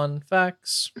the fun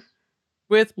facts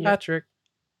with Yep. Patrick.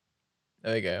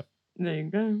 There you go. There you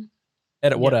go.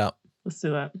 Edit what Yep. out? Let's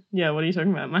do that. Yeah, what are you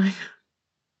talking about, Mike?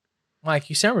 Mike,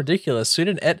 you sound ridiculous. He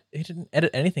didn't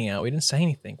edit anything out. We didn't say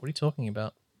anything. What are you talking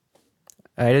about?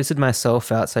 I edited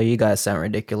myself out, so you guys sound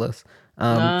ridiculous.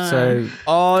 No. So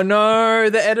Oh no,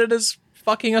 the editor's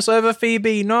fucking us over,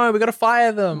 Phoebe. No, we gotta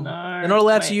fire them. No, They're not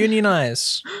allowed to wait.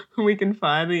 unionize. We can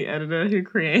fire the editor who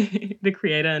the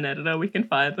creator and editor. We can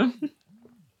fire them.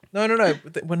 No.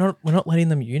 We're not letting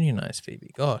them unionize,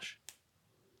 Phoebe. Gosh.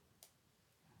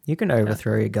 you can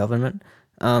overthrow your government.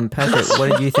 Patrick,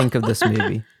 what did you think of this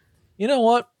movie? You know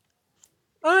what?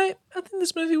 I think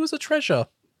this movie was a treasure.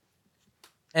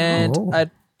 And Oh.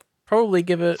 I'd probably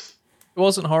give it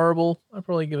wasn't horrible. I'd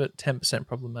probably give it 10%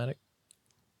 problematic.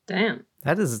 Damn.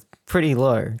 That is pretty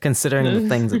low, considering the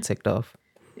things it ticked off.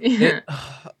 Yeah.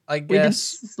 I We did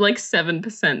guess. like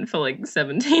 7% for like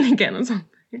 17 again or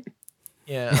something.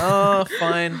 Yeah. Oh,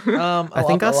 fine. I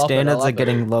think our standards are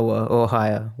getting lower or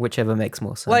higher, whichever makes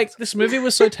more sense. Like, this movie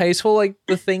was so tasteful. Like,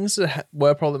 the things that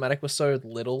were problematic were so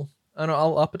little. I don't know.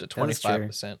 I'll up it to That is true.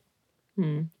 25%.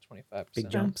 Hmm. 25%. big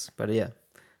jumps, but yeah,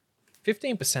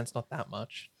 15% is not that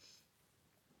much.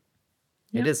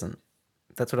 it isn't.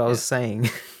 That's what I was saying.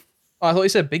 Oh, I thought you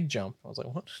said big jump. I was like,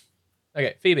 what?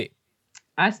 Okay, Phoebe.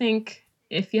 I think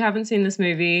if you haven't seen this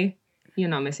movie, you're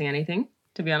not missing anything,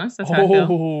 to be honest. That's how I feel.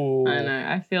 Oh, I know.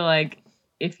 I feel like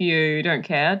if you don't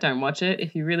care, don't watch it.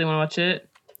 If you really want to watch it,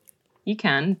 you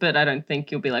can, but I don't think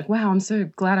you'll be like, wow, I'm so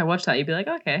glad I watched that. You'll be like,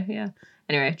 okay, yeah.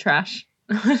 Anyway, trash.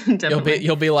 Definitely.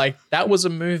 You'll be like, that was a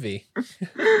movie.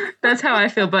 That's how I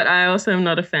feel, but I also am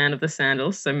not a fan of the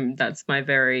sandals, so that's my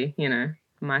very,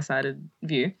 my sided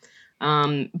view.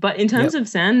 But in terms of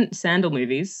sandal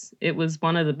movies, it was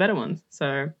one of the better ones.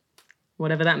 So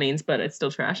whatever that means, but it's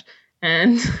still trash.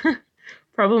 And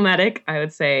problematic, I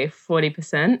would say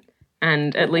 40%,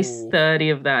 and at least Ooh. 30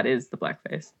 of that is the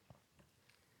blackface.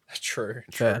 True.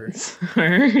 Fair. So,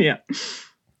 yeah.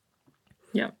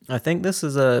 Yeah. I think this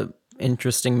is a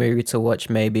interesting movie to watch,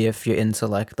 maybe if you're into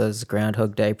like those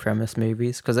Groundhog Day premise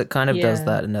movies, because it kind of does Yeah.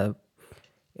 that in a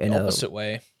Opposite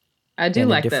way. I do In a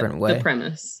like different the way.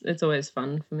 premise. It's always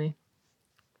fun for me.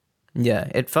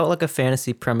 yeah. It felt like a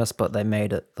fantasy premise, but they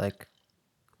made it like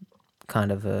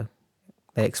kind of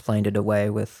they explained it away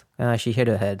with she hit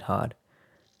her head hard.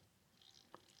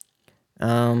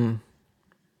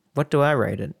 What do I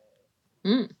rate it?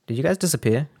 Did you guys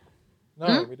disappear?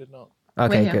 No, we did not.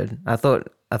 Okay, here. good. I thought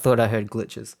I heard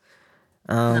glitches.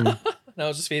 No, it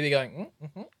was just Phoebe going,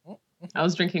 I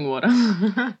was drinking water.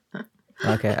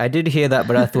 Okay, I did hear that,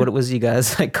 but I thought it was you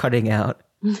guys like cutting out.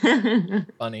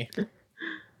 funny.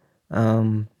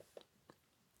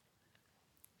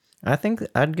 I think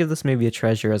I'd give this movie a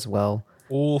treasure as well.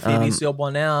 Oh, Phoebe's the odd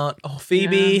one out. Oh,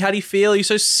 Phoebe, how do you feel? You're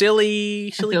so silly. I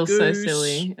Silly feel so goose.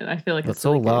 silly. I feel like Let's a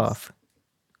silly all laugh.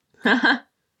 goose.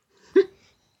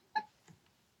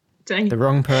 Dang. The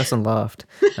wrong person laughed.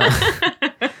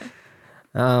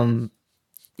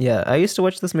 Yeah, I used to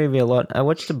watch this movie a lot. I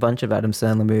watched a bunch of Adam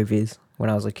Sandler movies when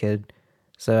I was a kid.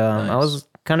 So I Nice. was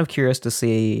kind of curious to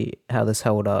see how this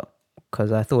held up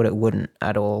because I thought it wouldn't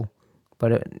at all.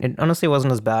 But it honestly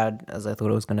wasn't as bad as I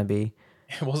thought it was going to be.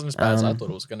 It wasn't as bad as I thought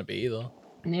it was going to be either.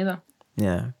 Neither.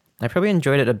 Yeah. I probably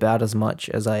enjoyed it about as much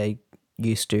as I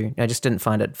used to. I just didn't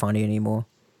find it funny anymore.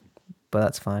 But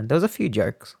that's fine. There was a few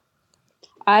jokes.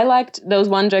 There was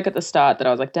one joke at the start that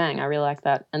I was like, dang, I really like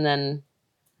that. And then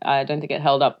I don't think it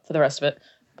held up for the rest of it.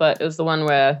 But it was the one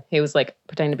where he was like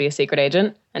pretending to be a secret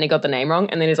agent and he got the name wrong.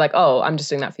 And then he's like, oh, I'm just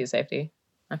doing that for your safety.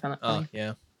 I found that Oh, funny.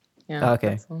 yeah. Yeah. Okay.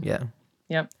 that's all. Yeah.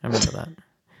 Yep. I remember that.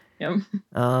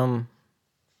 Yep.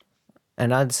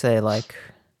 And I'd say like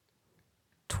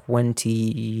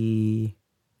 20,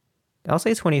 I'll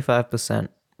say 25%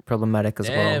 problematic as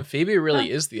Damn, well. Phoebe really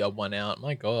is the odd one out.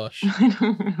 My gosh.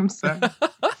 I'm sorry.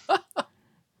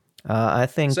 I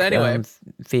think So anyway-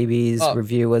 Phoebe's Oh.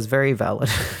 review was very valid.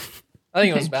 I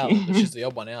think it was Thank valid, but you. she's the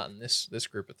odd one out in this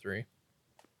group of three.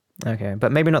 Okay,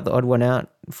 but maybe not the odd one out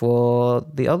for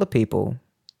the other people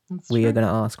That's we true. are going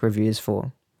to ask reviews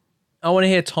for. I want to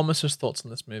hear Thomas's thoughts on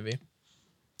this movie.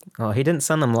 Oh, he didn't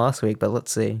send them last week, but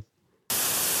let's see.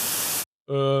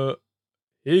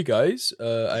 Hey guys,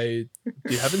 you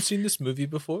haven't seen this movie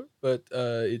before, but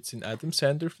it's an Adam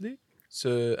Sandler flick,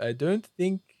 so I don't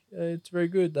think it's very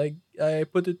good. I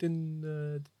put it in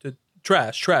the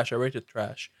trash. I rated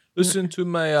trash. Listen to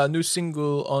my new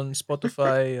single on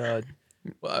Spotify.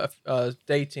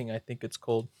 Dating, I think it's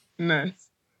called. Nice.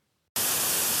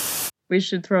 We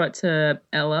should throw it to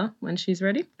Ella when she's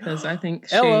ready, because I think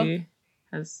Ella? she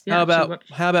has. How she about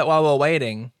watched- while we're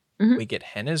waiting, Mhm. we get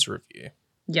Hannah's review?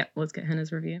 Yeah, let's get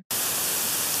Hannah's review.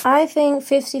 I think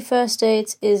 50 First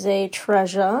Dates is a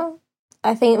treasure.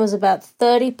 I think it was about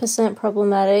 30%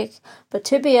 problematic, but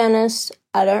to be honest,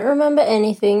 I don't remember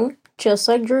anything, just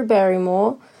like Drew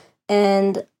Barrymore,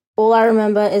 and all I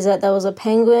remember is that there was a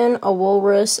penguin, a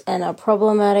walrus, and a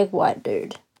problematic white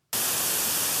dude.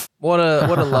 What a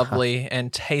lovely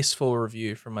and tasteful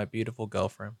review from my beautiful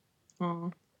girlfriend.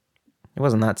 Oh. It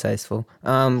wasn't that tasteful.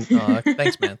 Thanks,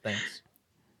 man. Thanks.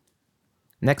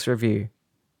 Next review.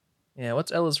 Yeah,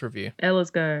 what's Ella's review? Ella's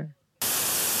go.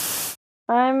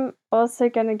 I'm also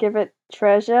going to give it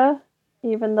treasure,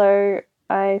 even though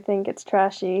I think it's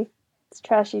trashy. It's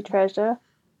trashy treasure.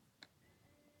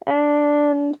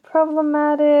 And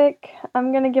problematic,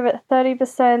 I'm going to give it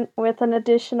 30% with an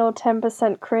additional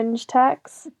 10% cringe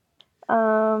tax.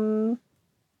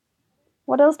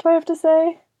 What else do I have to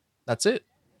say? That's it.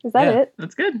 Is that Yeah. it?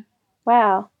 That's good.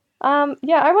 Wow.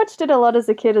 Yeah, I watched it a lot as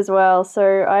a kid as well,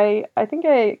 so I think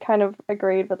I kind of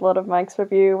agreed with a lot of Mike's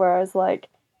review where I was like,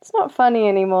 it's not funny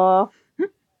anymore,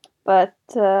 but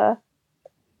you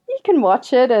can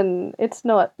watch it and it's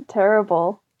not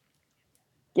terrible.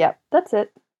 Yep, that's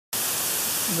it.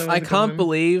 I can't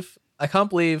believe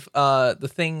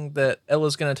the thing that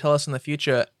Ella's going to tell us in the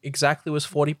future exactly was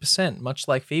 40%, much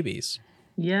like Phoebe's.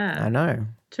 Yeah. I know.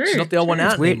 True. She's not the old one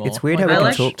out It's weird. anymore. It's weird Like, how we I can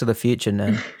like- talk to the future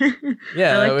now.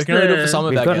 Yeah, I we liked can only do it for the- some of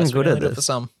We've our gotten guests. good We at can only do it this. for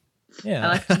some. Yeah,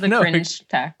 I like the No, cringe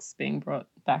tax being brought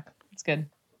back. It's good.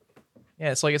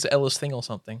 Yeah, it's like it's Ella's thing or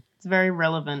something. It's very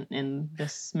relevant in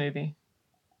this movie.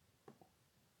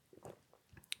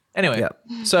 Anyway, Yep.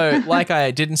 so like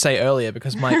I didn't say earlier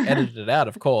because Mike edited it out,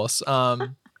 of course.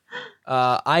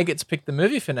 I get to pick the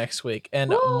movie for next week, and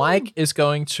Woo! Mike is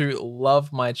going to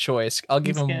love my choice. I'll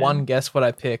give I'm him scared. one guess what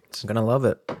I picked. I'm gonna love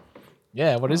it.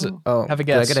 Yeah, what is it? Oh, Have a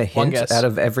do I guess. get a One hint guess. out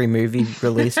of every movie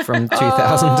released from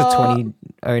 2000 to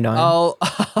 2009?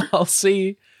 I'll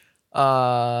see.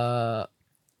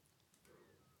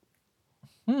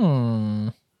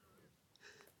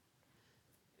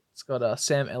 It's got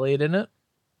Sam Elliott in it.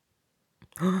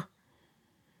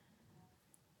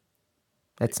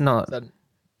 It's not. Is that-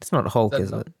 It's not Hulk, that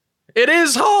is not- it? It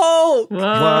is Hulk.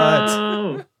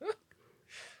 Whoa!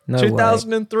 No way.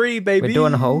 2003, baby. We're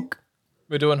doing Hulk.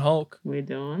 We're doing Hulk. We're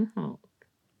doing Hulk.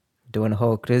 Doing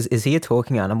Hulk. Is he a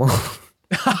talking animal?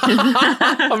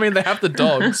 I mean, they have the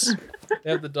dogs. They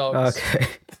have the dogs. Okay.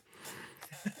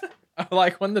 I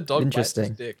like when the dog bites his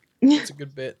Interesting. dick. It's a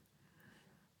good bit.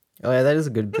 Oh yeah, that is a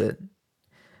good bit.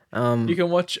 You can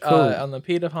watch Cool. on the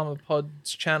Peter Palmer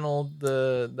Pod's channel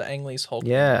the Ang Lee's Hulk.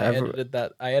 Yeah, I I've- edited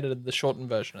that. I edited the shortened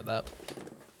version of that.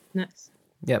 Nice.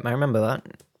 Yep, I remember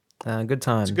that. Good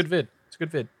times. It's a good vid. It's a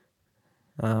good vid.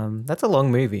 That's a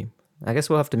long movie. I guess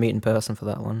we'll have to meet in person for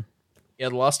that one. Yeah,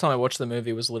 the last time I watched the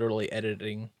movie was literally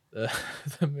editing the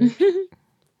the movie.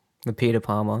 The Peter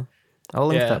Palmer. I'll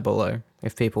link Yeah. that below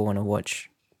if people want to watch.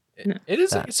 It is.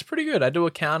 That. It's pretty good. I do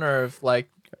a counter of like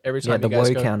every Yeah, time the you guys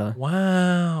woe go. counter.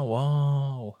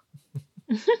 Wow!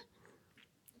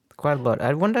 Quite a lot.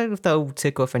 I wonder if they'll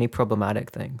tick off any problematic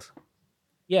things.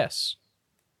 Yes.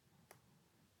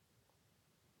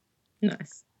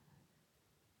 Nice.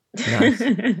 Nice.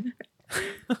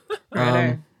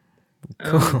 Righto.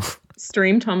 Cool.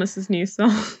 Stream Thomas's new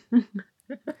song.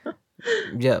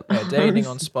 Yep. Yeah, dating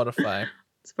on Spotify.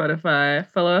 Spotify.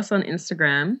 Follow us on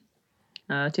Instagram.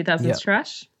 2000s Yep.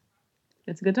 Trash.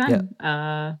 It's a good time.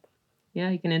 Yeah,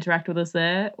 you can interact with us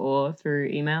there or through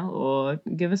email or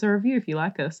give us a review if you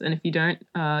like us. And if you don't,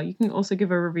 you can also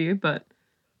give a review, but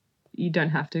you don't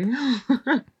have to.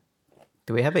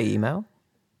 Do we have an email?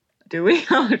 Do we?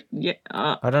 Yeah.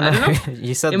 I don't know.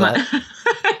 You said It that. might-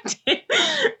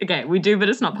 Okay, we do, but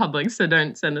it's not public, so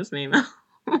don't send us an email.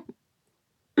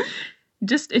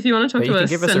 Just if you want to talk But you to can us,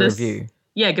 give us a send review.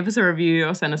 Yeah, give us a review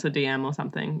or send us a DM or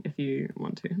something if you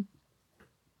want to.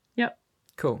 Yep.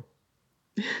 Cool.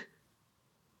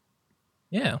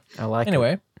 Yeah. I like it.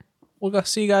 Anyway, we'll go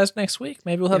see you guys next week.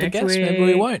 Maybe we'll have Next a guest. Maybe we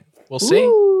week. won't. We'll see.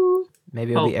 Woo!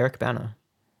 Maybe it'll be Hulk. Eric Banner.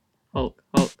 Hulk,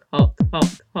 Hulk, Hulk, Hulk,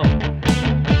 Hulk.